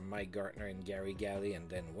Robitaille from Mike Gartner and Gary Galley, and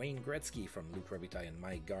then Wayne Gretzky from Luc Robitaille and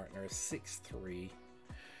Mike Gartner, 6-3.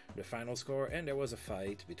 The final score, and there was a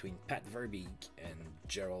fight between Pat Verbeek and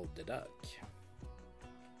Gerald Deduck.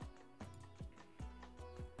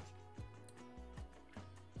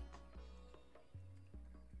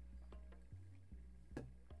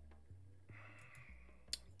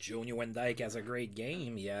 Joe Nieuwendyk has a great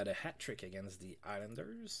game. He had a hat-trick against the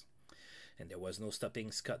Islanders. And there was no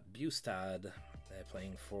stopping Scott Bustad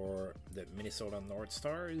playing for the Minnesota North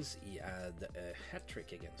Stars. He had a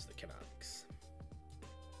hat-trick against the Canucks.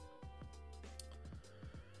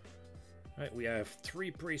 Alright, we have 3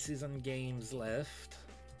 preseason games left.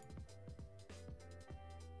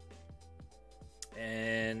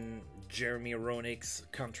 And Jeremy Roenick's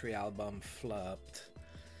country album flopped.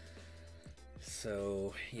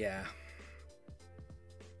 So, yeah.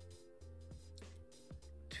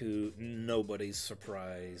 To nobody's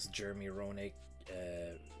surprise, Jeremy Roenick's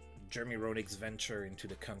venture into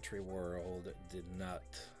the country world did not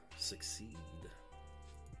succeed.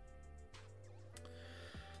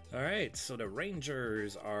 Alright, so the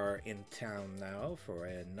Rangers are in town now for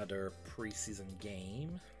another preseason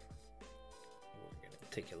game. We're going to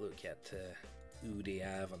take a look at who they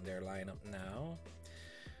have on their lineup now.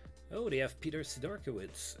 Oh, they have Peter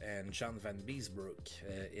Sidorkiewicz and John Van Beesbroek.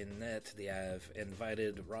 In net, they have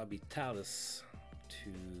invited Robbie Tallis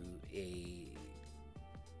to a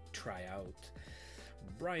tryout.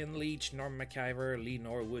 Brian Leach, Norm McIver, Lee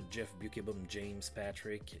Norwood, Jeff Buchebum, James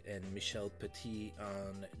Patrick, and Michel Petit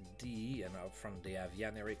on D. And out front, they have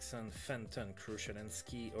Jan Eriksson, Fenton,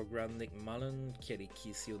 Krushelinski, Ogrodnik Mullen, Kelly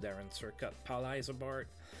Kisio, Darren Turcotte, Paul Eisenbart,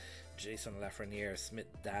 Jason Lafreniere, Smith,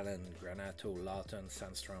 Dallin, Granato, Lawton,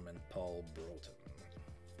 Sandstrom, and Paul Broughton.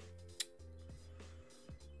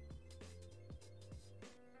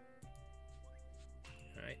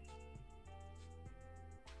 Alright.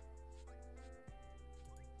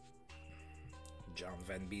 John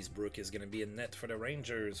Van Beesbrook is going to be in net for the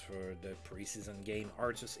Rangers for the preseason game.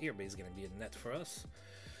 Artus Irbe is going to be in net for us.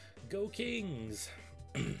 Go Kings!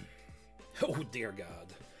 Oh dear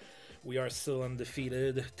God. We are still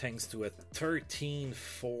undefeated thanks to a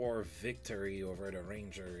 13-4 victory over the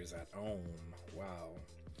Rangers at home. Wow.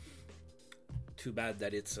 Too bad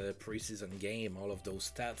that it's a preseason game. All of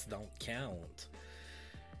those stats don't count.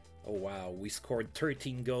 Oh wow, we scored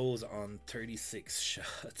 13 goals on 36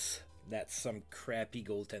 shots. That's some crappy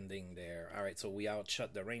goaltending there. Alright, so we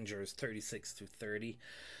outshot the Rangers 36-30.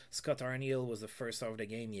 Scott Arniel was the first star of the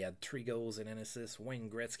game. He had 3 goals and an assist. Wayne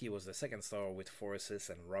Gretzky was the second star with 4 assists.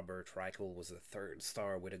 And Robert Reichel was the third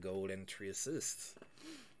star with a goal and 3 assists.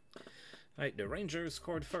 Alright, the Rangers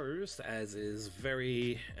scored first, as is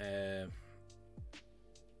very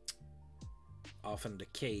often the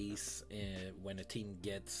case when a team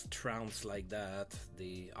gets trounced like that.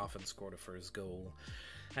 They often score the first goal.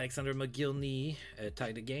 Alexander McGillney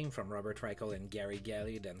tied the game from Robert Reichel and Gary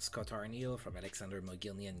Galley. Then Scott Arniel from Alexander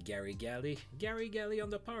McGillney and Gary Galley. Gary Galley on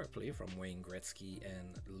the power play from Wayne Gretzky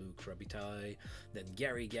and Luc Robitaille. Then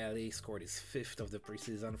Gary Galley scored his 5th of the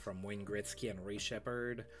preseason from Wayne Gretzky and Ray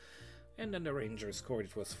Sheppard. And then the Rangers scored.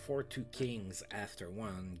 It was 4-2 Kings after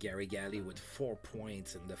 1. Gary Galley with 4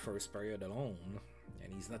 points in the first period alone.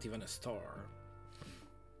 And he's not even a star.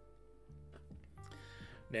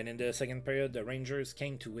 Then in the second period, the Rangers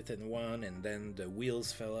came to within 1, and then the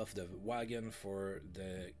wheels fell off the wagon for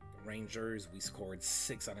the Rangers. We scored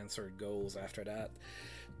 6 unanswered goals after that.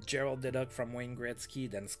 Gerald Deduck from Wayne Gretzky,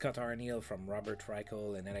 then Scott Arniel from Robert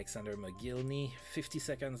Reichel and Alexander McGillney. 50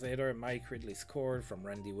 seconds later, Mike Ridley scored from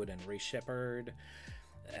Randy Wood and Ray Sheppard.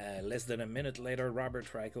 Less than a minute later, Robert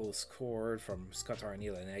Reichel scored from Scott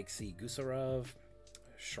Arniel and Alexei Gusarov.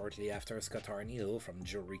 Shortly after, Scott Arniel from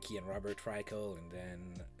Joe Rickey and Robert Reichel, and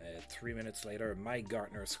then 3 minutes later, Mike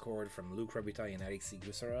Gartner scored from Luc Robitaille and Alexei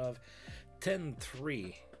Gusarov.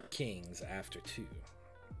 10-3 Kings after 2.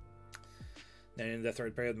 Then in the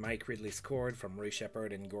third period, Mike Ridley scored from Ray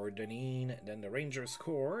Sheppard and Gordon Dean. Then the Rangers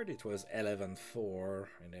scored. It was 11-4,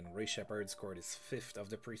 and then Ray Sheppard scored his 5th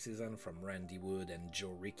of the preseason from Randy Wood and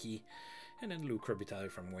Joe Rickey. And then Luc Robitaille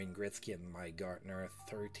from Wayne Gretzky and Mike Gartner,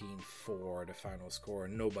 13-4, the final score.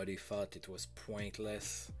 Nobody thought it was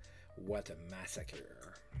pointless. What a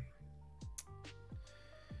massacre.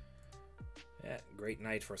 Yeah, great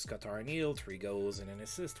night for Scott Arniel, 3 goals and an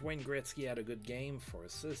assist. Wayne Gretzky had a good game, 4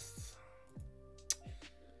 assists.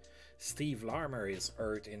 Steve Larmer is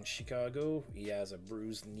hurt in Chicago. He has a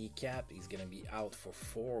bruised kneecap. He's going to be out for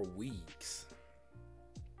 4 weeks.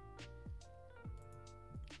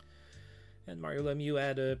 And Mario Lemieux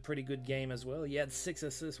had a pretty good game as well. He had 6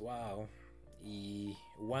 assists. Wow. He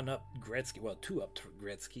 1-up Gretzky. Well, 2-up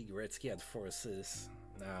Gretzky. Gretzky had 4 assists.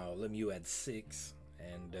 Now, Lemieux had 6.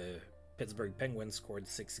 And the Pittsburgh Penguins scored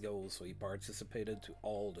 6 goals. So he participated to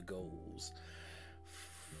all the goals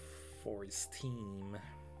for his team.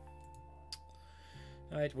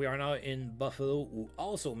 Alright, we are now in Buffalo, who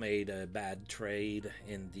also made a bad trade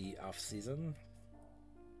in the offseason.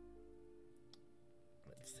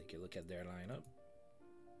 Let's take a look at their lineup.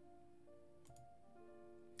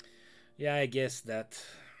 Yeah, I guess that,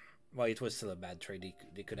 well, it was still a bad trade.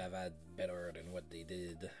 They could have had better than what they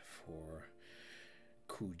did for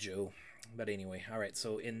Cujo. But anyway, alright,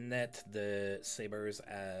 so in net, the Sabres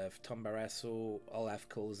have Tom Barrasso, Olaf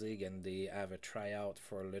Kozig, and they have a tryout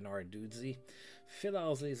for Leonard Dudzi. Phil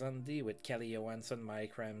Housley is on D with Kelly Johansson,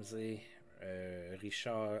 Mike Ramsey,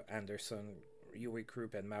 Richard Anderson, Yuri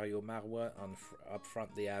Krupp, and Mario Marois. Up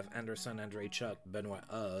front, they have Anderson, Andrei-Chuk, Benoit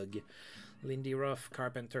Hugg, Lindy Ruff,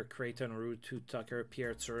 Carpenter, Creighton, Rutu, Tucker,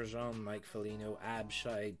 Pierre Turgeon, Mike Foligno,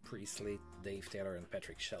 Abshide, Priestley, Dave Taylor, and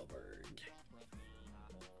Patrick Schellberg.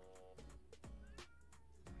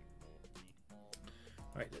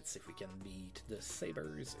 Alright, let's see if we can beat the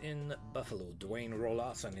Sabres in Buffalo. Dwayne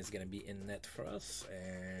Rolosson is going to be in net for us,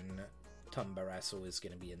 and Tom Barrasso is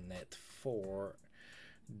going to be in net for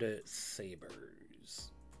the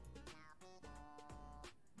Sabres.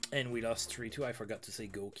 And we lost 3-2. I forgot to say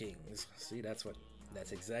Go Kings. See, that's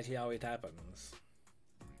exactly how it happens.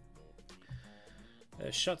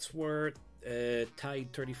 Shots were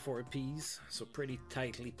tied 34 apiece, so pretty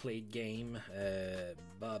tightly played game.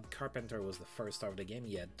 Bob Carpenter was the first star of the game.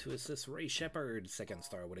 He had 2 assists. Ray Sheppard, second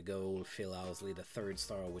star with a goal. Phil Housley, the third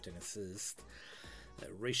star with an assist.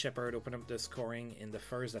 Ray Sheppard opened up the scoring in the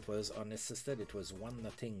first. That was unassisted. It was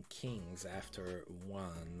 1-0 Kings after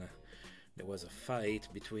 1. There was a fight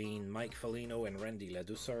between Mike Foligno and Randy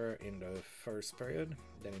Ladouceur in the first period.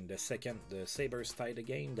 Then in the second, the Sabres tied the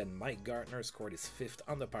game. Then Mike Gartner scored his 5th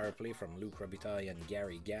on the power play from Luc Robitaille and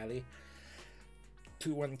Gary Galley.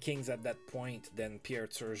 2-1 Kings at that point. Then Pierre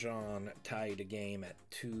Turgeon tied the game at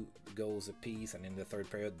 2 goals apiece. And in the third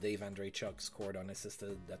period, Dave Andreychuk scored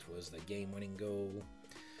unassisted. That was the game-winning goal.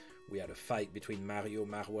 We had a fight between Mario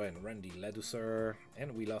Marois and Randy Ladouceur.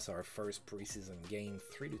 And we lost our first preseason game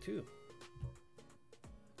 3-2.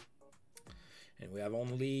 And we have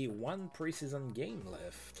only 1 preseason game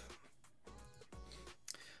left.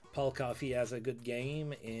 Paul Coffey has a good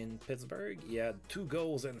game in Pittsburgh. He had 2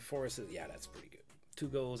 goals and 4 assists. Yeah, that's pretty good. 2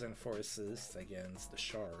 goals and 4 assists against the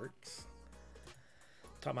Sharks.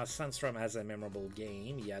 Thomas Sandstrom has a memorable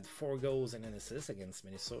game. He had 4 goals and an assist against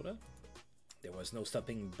Minnesota. There was no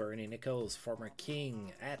stopping Bernie Nichols, former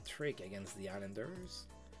King, hat-trick against the Islanders.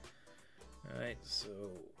 Alright, so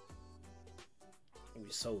we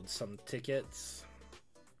sold some tickets.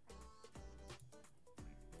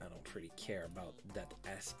 I don't really care about that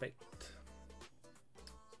aspect.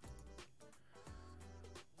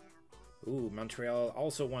 Ooh, Montreal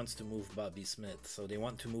also wants to move Bobby Smith, so they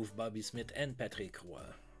want to move Bobby Smith and Patrick Roy.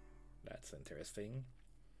 That's interesting.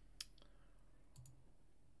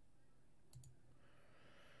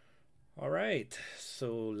 Alright,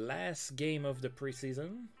 so last game of the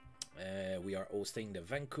preseason. We are hosting the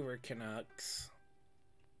Vancouver Canucks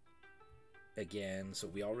again, so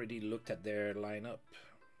we already looked at their lineup.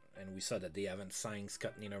 And we saw that they haven't signed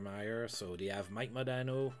Scott Niedermayer, so they have Mike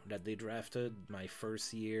Modano that they drafted my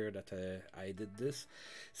first year that I did this.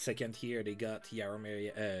 Second year they got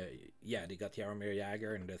Jaromir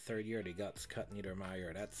Jagr, and the third year they got Scott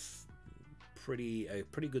Niedermayer. That's a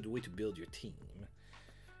pretty good way to build your team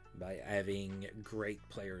by having great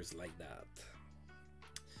players like that.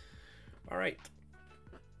 All right,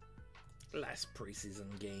 last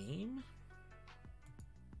preseason game.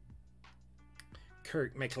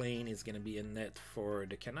 Kirk McLean is going to be in net for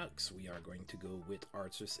the Canucks. We are going to go with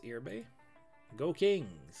Artus Irbe. Go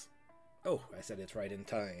Kings! Oh, I said it right in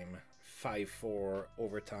time. 5-4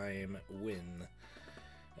 overtime win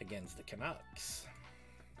against the Canucks.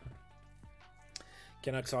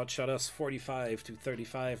 Canucks outshot us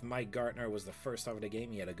 45-35. Mike Gartner was the first star of the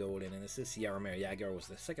game. He had a goal and an assist. Jaromir Jagr was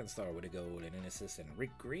the second star with a goal and an assist. And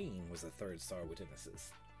Rick Green was the third star with an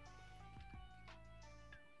assist.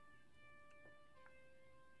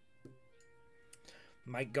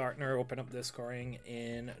 Mike Gartner opened up the scoring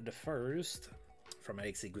in the first from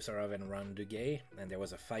Alexei Gusarov and Ron Duguay, and there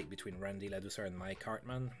was a fight between Randy Ladouceur and Mike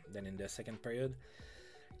Hartman. Then in the second period,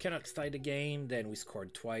 Canucks tied the game. Then we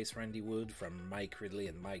scored twice, Randy Wood from Mike Ridley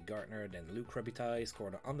and Mike Gartner. Then Luc Robitaille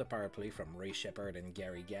scored on the power play from Ray Shepard and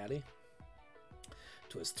Gary Galley.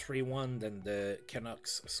 It was 3-1, then the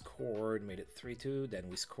Canucks scored, made it 3-2. Then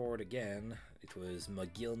we scored again. It was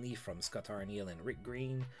McGillney from Scott Arniel and Rick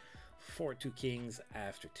Green. 4-2 Kings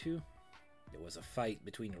after 2. There was a fight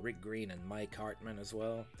between Rick Green and Mike Hartman as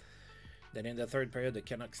well. Then in the third period, the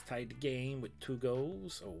Canucks tied the game with 2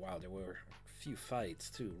 goals. Oh wow, there were a few fights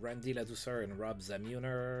too. Randy Ladouceur and Rob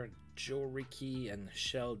Zamuner, Joe Rickey and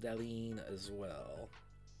Shel Daline as well.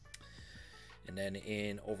 And then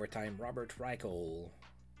in overtime, Robert Reichel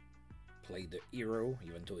played the hero,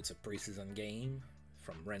 even though it's a preseason game,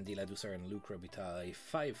 from Randy Ladouceur and Luc Robitaille.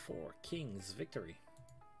 5-4 Kings victory.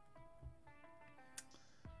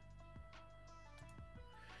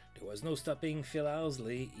 There was no stopping Phil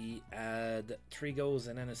Housley. He had 3 goals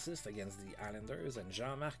and an assist against the Islanders, and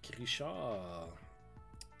Jean-Marc Richard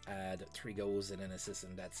had 3 goals and an assist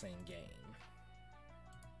in that same game.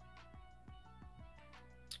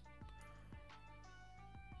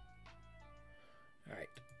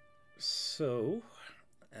 Alright, so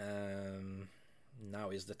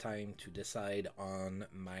now is the time to decide on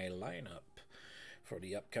my lineup for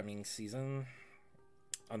the upcoming season.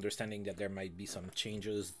 Understanding that there might be some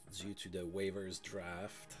changes due to the waivers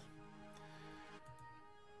draft.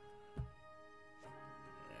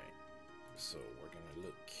 Alright, so we're gonna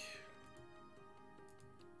look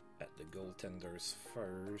at the goaltenders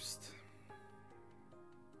first.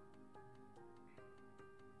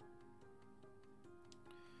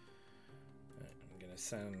 Alright, I'm gonna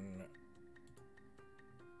send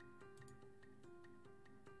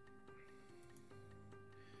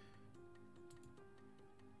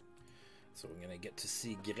so we're gonna get to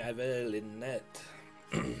see Gravel in net.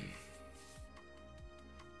 Right,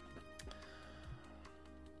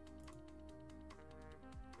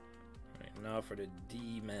 now for the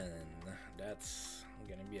D-man. That's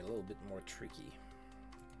gonna be a little bit more tricky.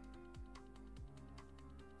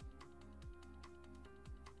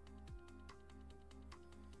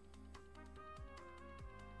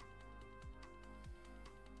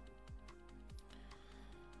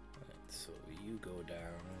 Right, so you go down.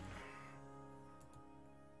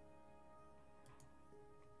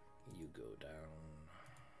 You go down.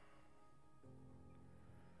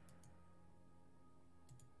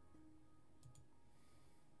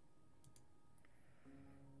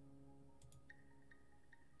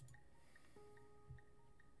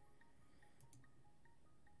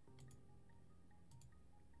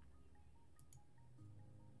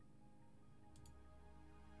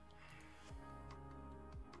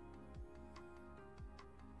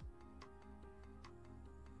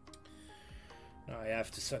 have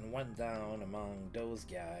to send one down among those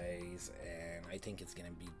guys, and I think it's gonna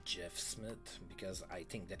be Jeff Smith, because I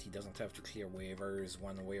think that he doesn't have to clear waivers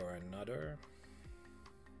one way or another.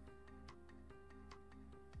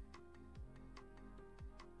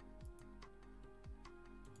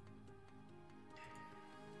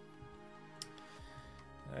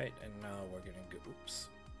 Alright, and now we're gonna go, oops.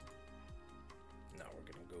 Now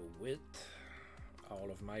we're gonna go with all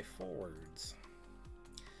of my forwards.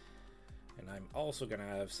 And I'm also gonna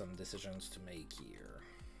have some decisions to make here.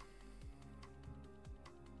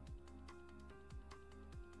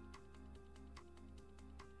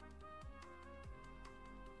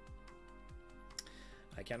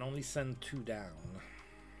 I can only send 2 down.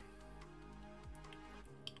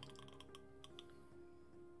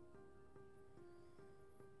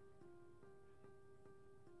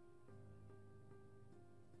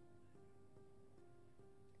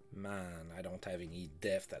 Man, I don't have any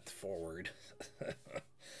depth at forward.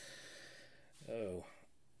 Oh.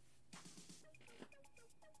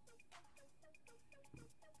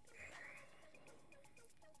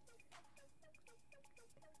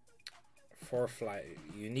 For fly,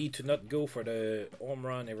 you need to not go for the home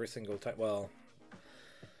run every single time. Well,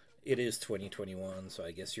 it is 2021, so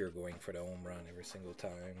I guess you're going for the home run every single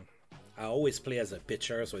time. I always play as a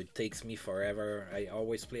pitcher, so it takes me forever. I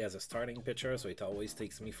always play as a starting pitcher, so it always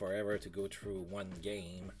takes me forever to go through one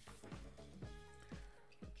game.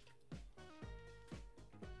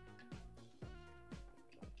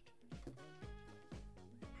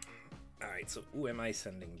 Alright, so who am I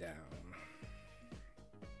sending down?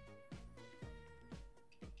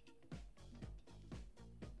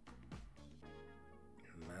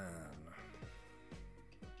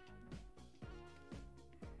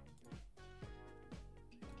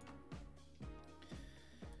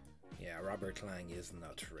 Robert Lang is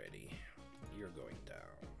not ready. You're going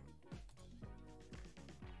down.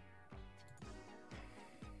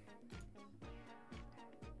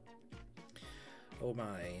 Oh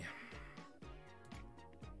my.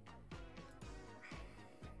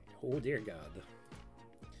 Oh dear God.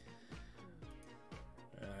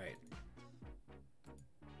 Alright.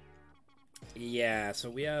 Yeah, so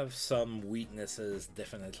we have some weaknesses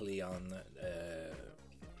definitely on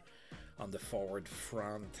the forward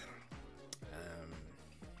front.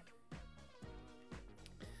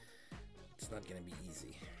 It's not gonna be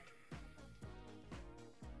easy.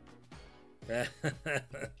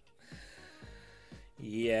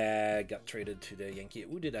 Yeah, I got traded to the Yankee.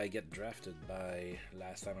 Who did I get drafted by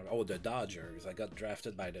last time? Oh, the Dodgers. I got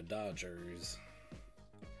drafted by the Dodgers.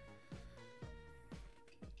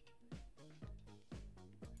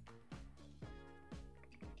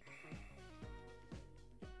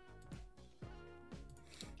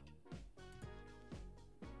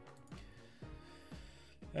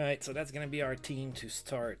 Alright, so that's going to be our team to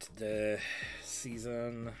start the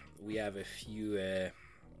season. We have a few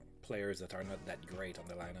players that are not that great on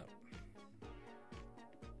the lineup.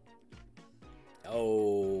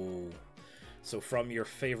 Oh, so from your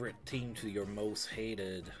favorite team to your most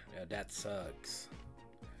hated, that sucks.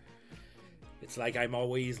 It's like I'm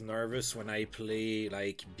always nervous when I play,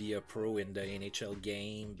 like, be a pro in the NHL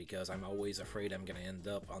game, because I'm always afraid I'm going to end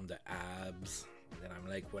up on the abs. Then I'm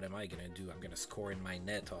like, what am I gonna do? I'm gonna score in my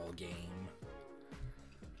net all game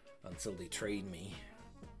until they trade me.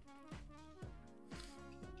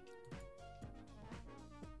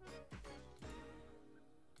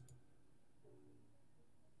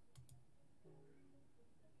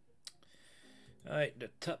 Alright, the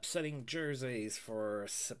top selling jerseys for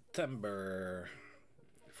September.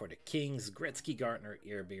 For the Kings, Gretzky, Gartner,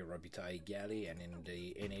 Irby, Robitaille, Galley, and in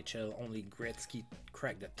the NHL, only Gretzky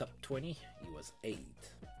cracked the top 20. He was 8th.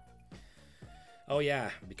 Oh yeah,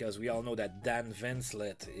 because we all know that Dan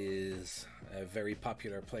Venslet is a very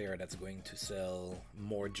popular player that's going to sell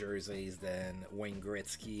more jerseys than Wayne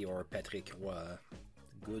Gretzky or Patrick Roy.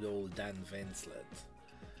 Good old Dan Venslet.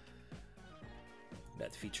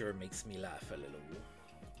 That feature makes me laugh a little.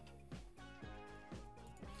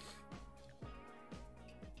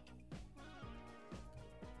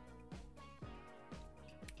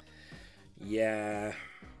 Yeah,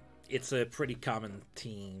 it's a pretty common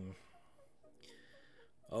theme.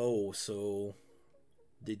 Oh, so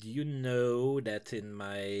did you know that in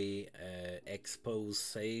my expose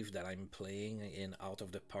save that I'm playing in Out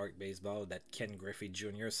of the Park Baseball that Ken Griffey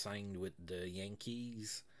Jr. signed with the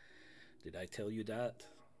Yankees? Did I tell you that?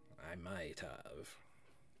 I might have.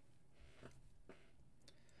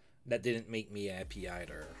 That didn't make me happy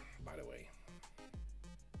either, by the way.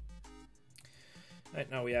 Right,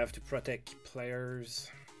 now we have to protect players.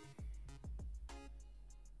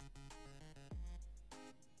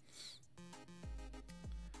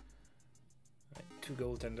 22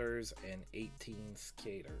 goaltenders and 18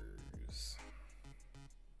 skaters.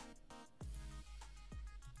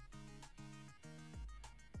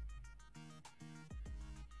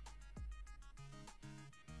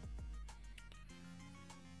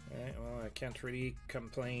 Alright, well, I can't really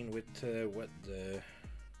complain with what the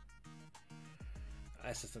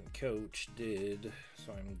assistant coach did,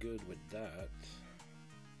 so I'm good with that.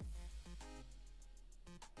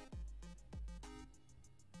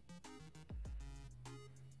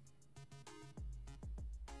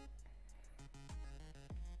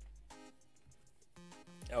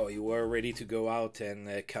 Oh, you were ready to go out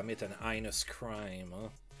and commit an heinous crime, huh?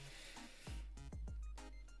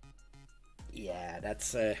 Yeah, that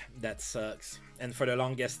sucks. And for the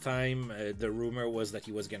longest time, the rumor was that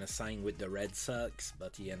he was gonna sign with the Red Sox,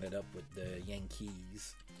 but he ended up with the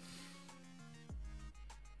Yankees.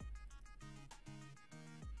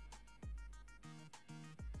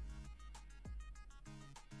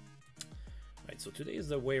 Right, so today is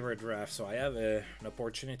the waiver draft, so I have an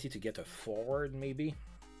opportunity to get a forward, maybe.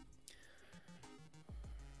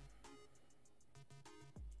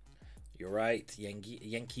 You're right,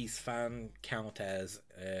 Yankees fan count as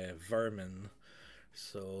vermin.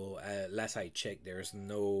 So last I checked, there's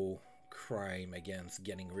no crime against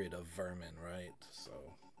getting rid of vermin, right? So,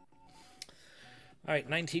 all right,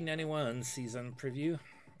 1991 season preview.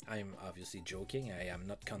 I'm obviously joking. I am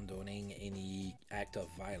not condoning any act of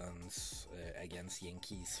violence against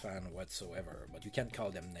Yankees fan whatsoever, but you can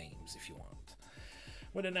call them names if you want.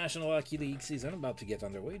 With the National Hockey League season about to get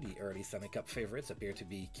underway, the early Stanley Cup favorites appear to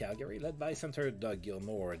be Calgary, led by center Doug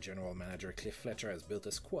Gilmour. General manager Cliff Fletcher has built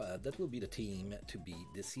a squad that will be the team to beat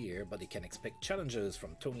this year, but they can expect challenges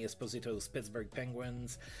from Tony Esposito's Pittsburgh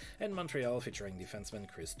Penguins and Montreal featuring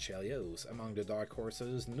defenseman Chris Chelios. Among the dark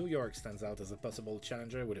horses, New York stands out as a possible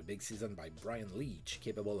challenger with a big season by Brian Leetch,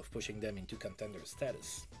 capable of pushing them into contender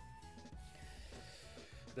status.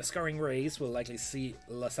 The scoring race will likely see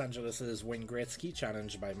Los Angeles' Wayne Gretzky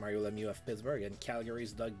challenged by Mario Lemieux of Pittsburgh and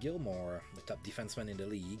Calgary's Doug Gilmour. The top defenseman in the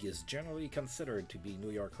league is generally considered to be New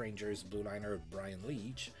York Rangers blue liner Brian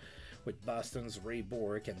Leetch, with Boston's Ray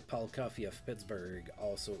Bourque and Paul Coffey of Pittsburgh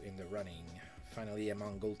also in the running. Finally,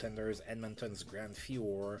 among goaltenders, Edmonton's Grant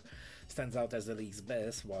Fuhr stands out as the league's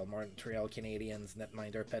best, while Montreal Canadiens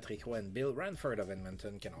netminder Patrick Roy and Bill Ranford of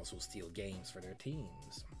Edmonton can also steal games for their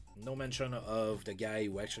teams. No mention of the guy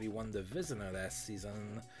who actually won the Vizina last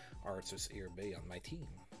season, Artus Irbe, on my team.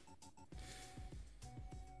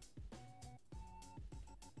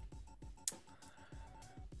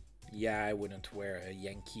 Yeah, I wouldn't wear a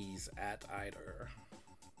Yankees hat either.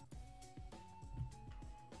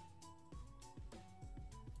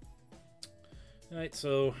 Alright,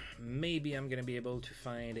 so maybe I'm gonna be able to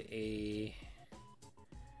find a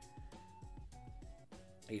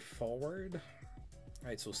forward.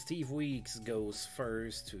 Alright, so Steve Weeks goes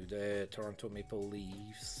first to the Toronto Maple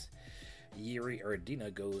Leafs. Yuri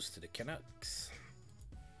Erdina goes to the Canucks.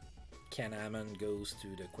 Ken Hammond goes to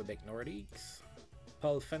the Quebec Nordiques.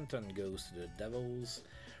 Paul Fenton goes to the Devils.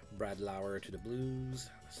 Brad Lauer to the Blues.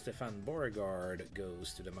 Stefan Beauregard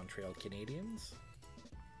goes to the Montreal Canadiens.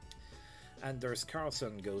 Anders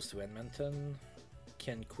Carlson goes to Edmonton.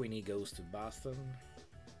 Ken Quinney goes to Boston.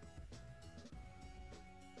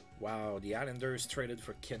 Wow, the Islanders traded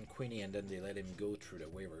for Ken Quinney and then they let him go through the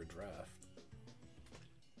waiver draft.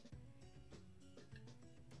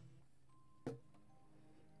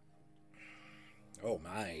 Oh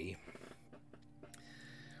my.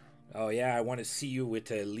 Oh yeah, I want to see you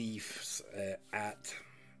with a Leafs hat.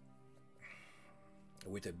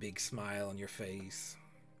 With a big smile on your face.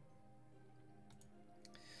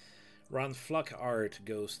 Ron Flockhart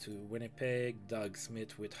goes to Winnipeg. Doug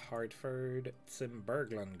Smith with Hartford. Tim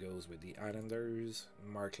Berglund goes with the Islanders.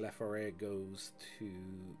 Mark Laforêt goes to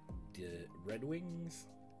the Red Wings.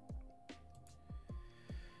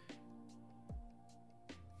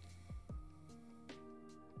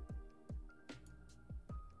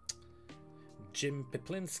 Jim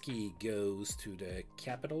Peplinski goes to the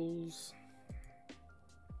Capitals.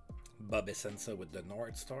 Bob Essensa with the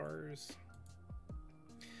North Stars.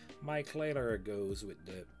 Mike Laylor goes with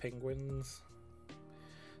the Penguins.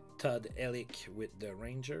 Todd Ellick with the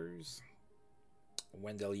Rangers.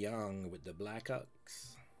 Wendell Young with the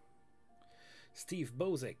Blackhawks. Steve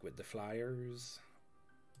Bozek with the Flyers.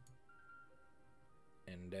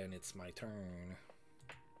 And then it's my turn.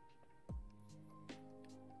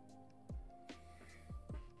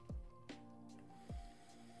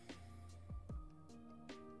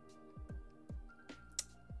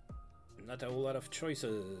 Not a whole lot of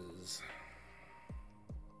choices.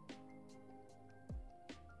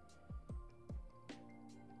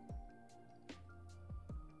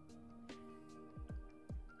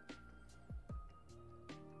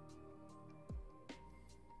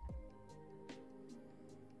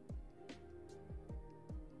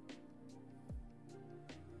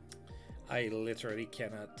 I literally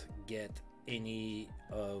cannot get any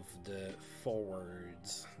of the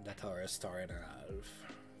forwards that are a star and a half.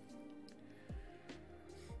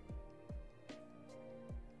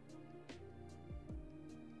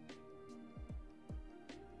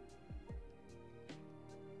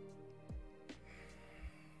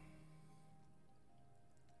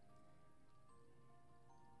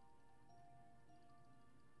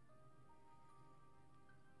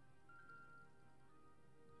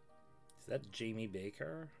 Is that Jamie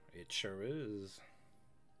Baker? It sure is.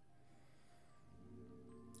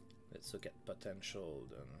 Let's look at potential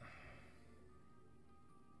then.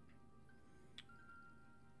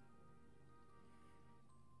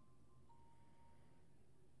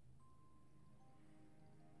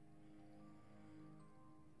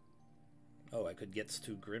 Oh, I could get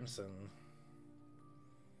Stu Grimson.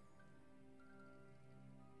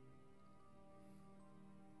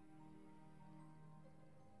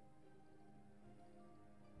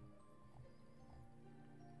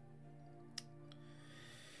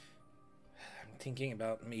 Thinking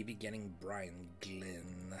about maybe getting Brian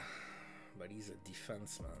Glynn, but he's a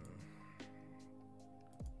defenseman.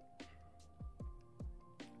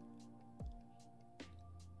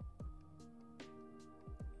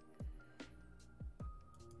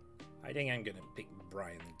 I think I'm gonna pick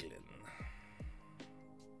Brian Glynn.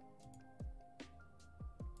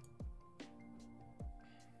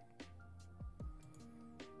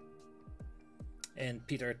 And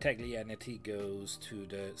Peter Taglianetti goes to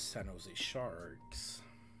the San Jose Sharks.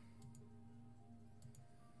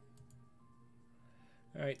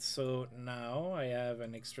 Alright, so now I have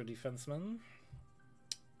an extra defenseman.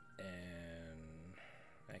 And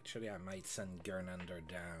actually I might send Gernander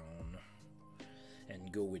down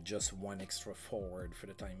and go with just one extra forward for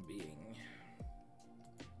the time being.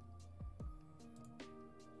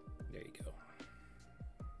 There you go.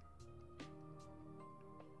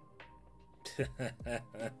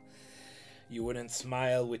 You wouldn't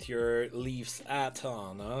smile with your Leafs hat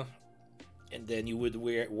on, huh? And then you would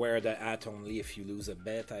wear the hat only if you lose a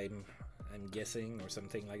bet, I'm guessing, or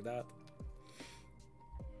something like that.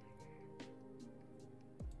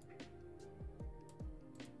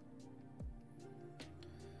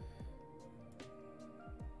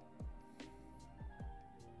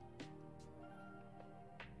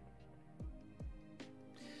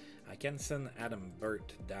 I can send Adam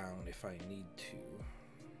Burt down if I need to.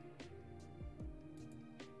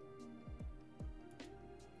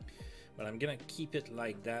 But I'm gonna keep it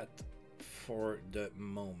like that for the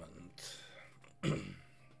moment.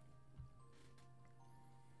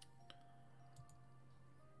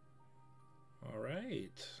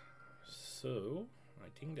 Alright, so I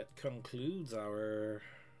think that concludes our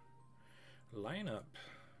lineup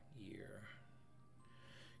here.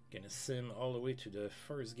 Gonna sim all the way to the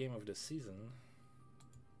first game of the season.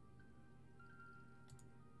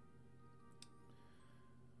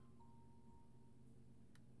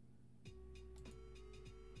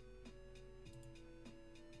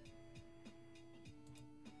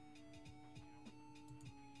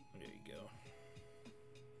 There you go.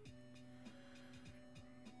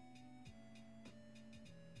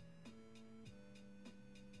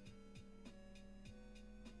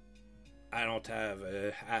 I don't have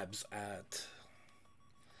a Habs at.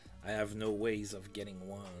 I have no ways of getting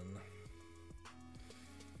one.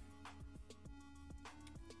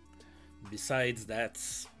 Besides,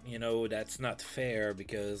 that's, you know, that's not fair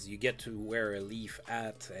because you get to wear a Leaf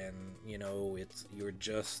hat and, you know, you're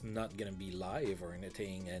just not gonna be live or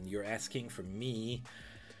anything, and you're asking for me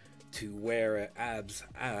to wear a Habs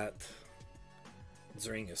hat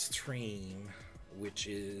during a stream, which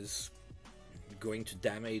is going to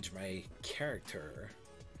damage my character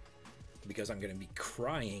because I'm going to be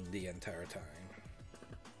crying the entire time.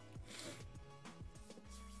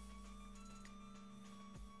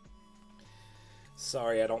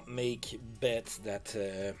 Sorry, I don't make bets that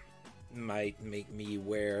might make me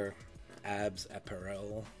wear Habs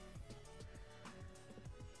apparel.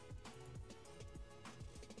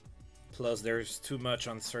 Plus, there's too much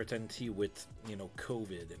uncertainty with, you know,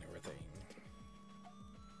 COVID and everything.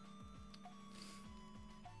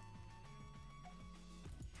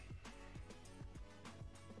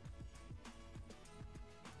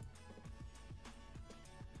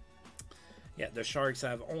 Yeah, the Sharks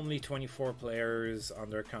have only 24 players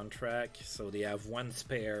under contract, so they have one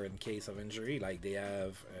spare in case of injury. Like, they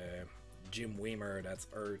have Jim Weimer that's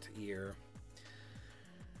hurt here.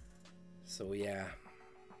 So yeah,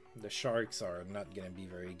 the Sharks are not going to be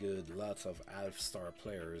very good. Lots of half-star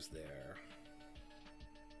players there.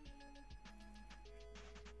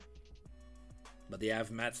 But they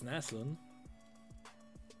have Mats Naslund.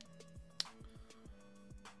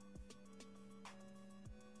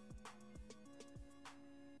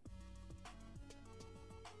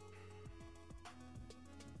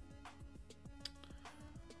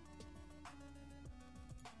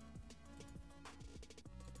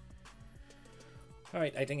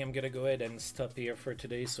 Alright, I think I'm gonna go ahead and stop here for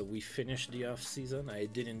today. So we finished the off season. I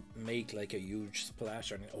didn't make like a huge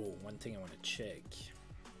splash on it. Oh, one thing I want to check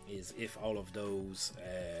is if all of those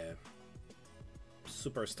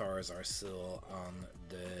superstars are still on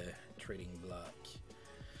the trading block.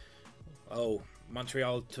 Oh,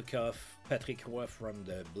 Montreal took off Patrick Roy from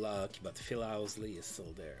the block, but Phil Housley is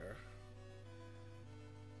still there.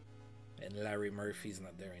 And Larry Murphy's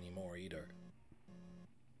not there anymore either.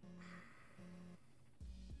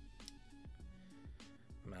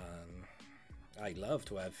 Man, I'd love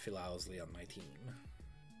to have Phil Housley on my team.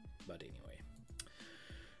 But anyway.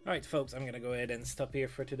 Alright folks, I'm gonna go ahead and stop here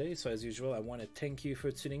for today. So as usual, I want to thank you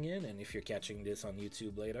for tuning in, and if you're catching this on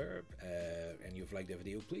YouTube later and you've liked the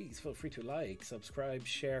video, please feel free to like, subscribe,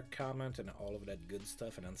 share, comment, and all of that good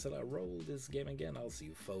stuff. And until I roll this game again, I'll see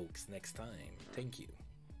you folks next time. Thank you.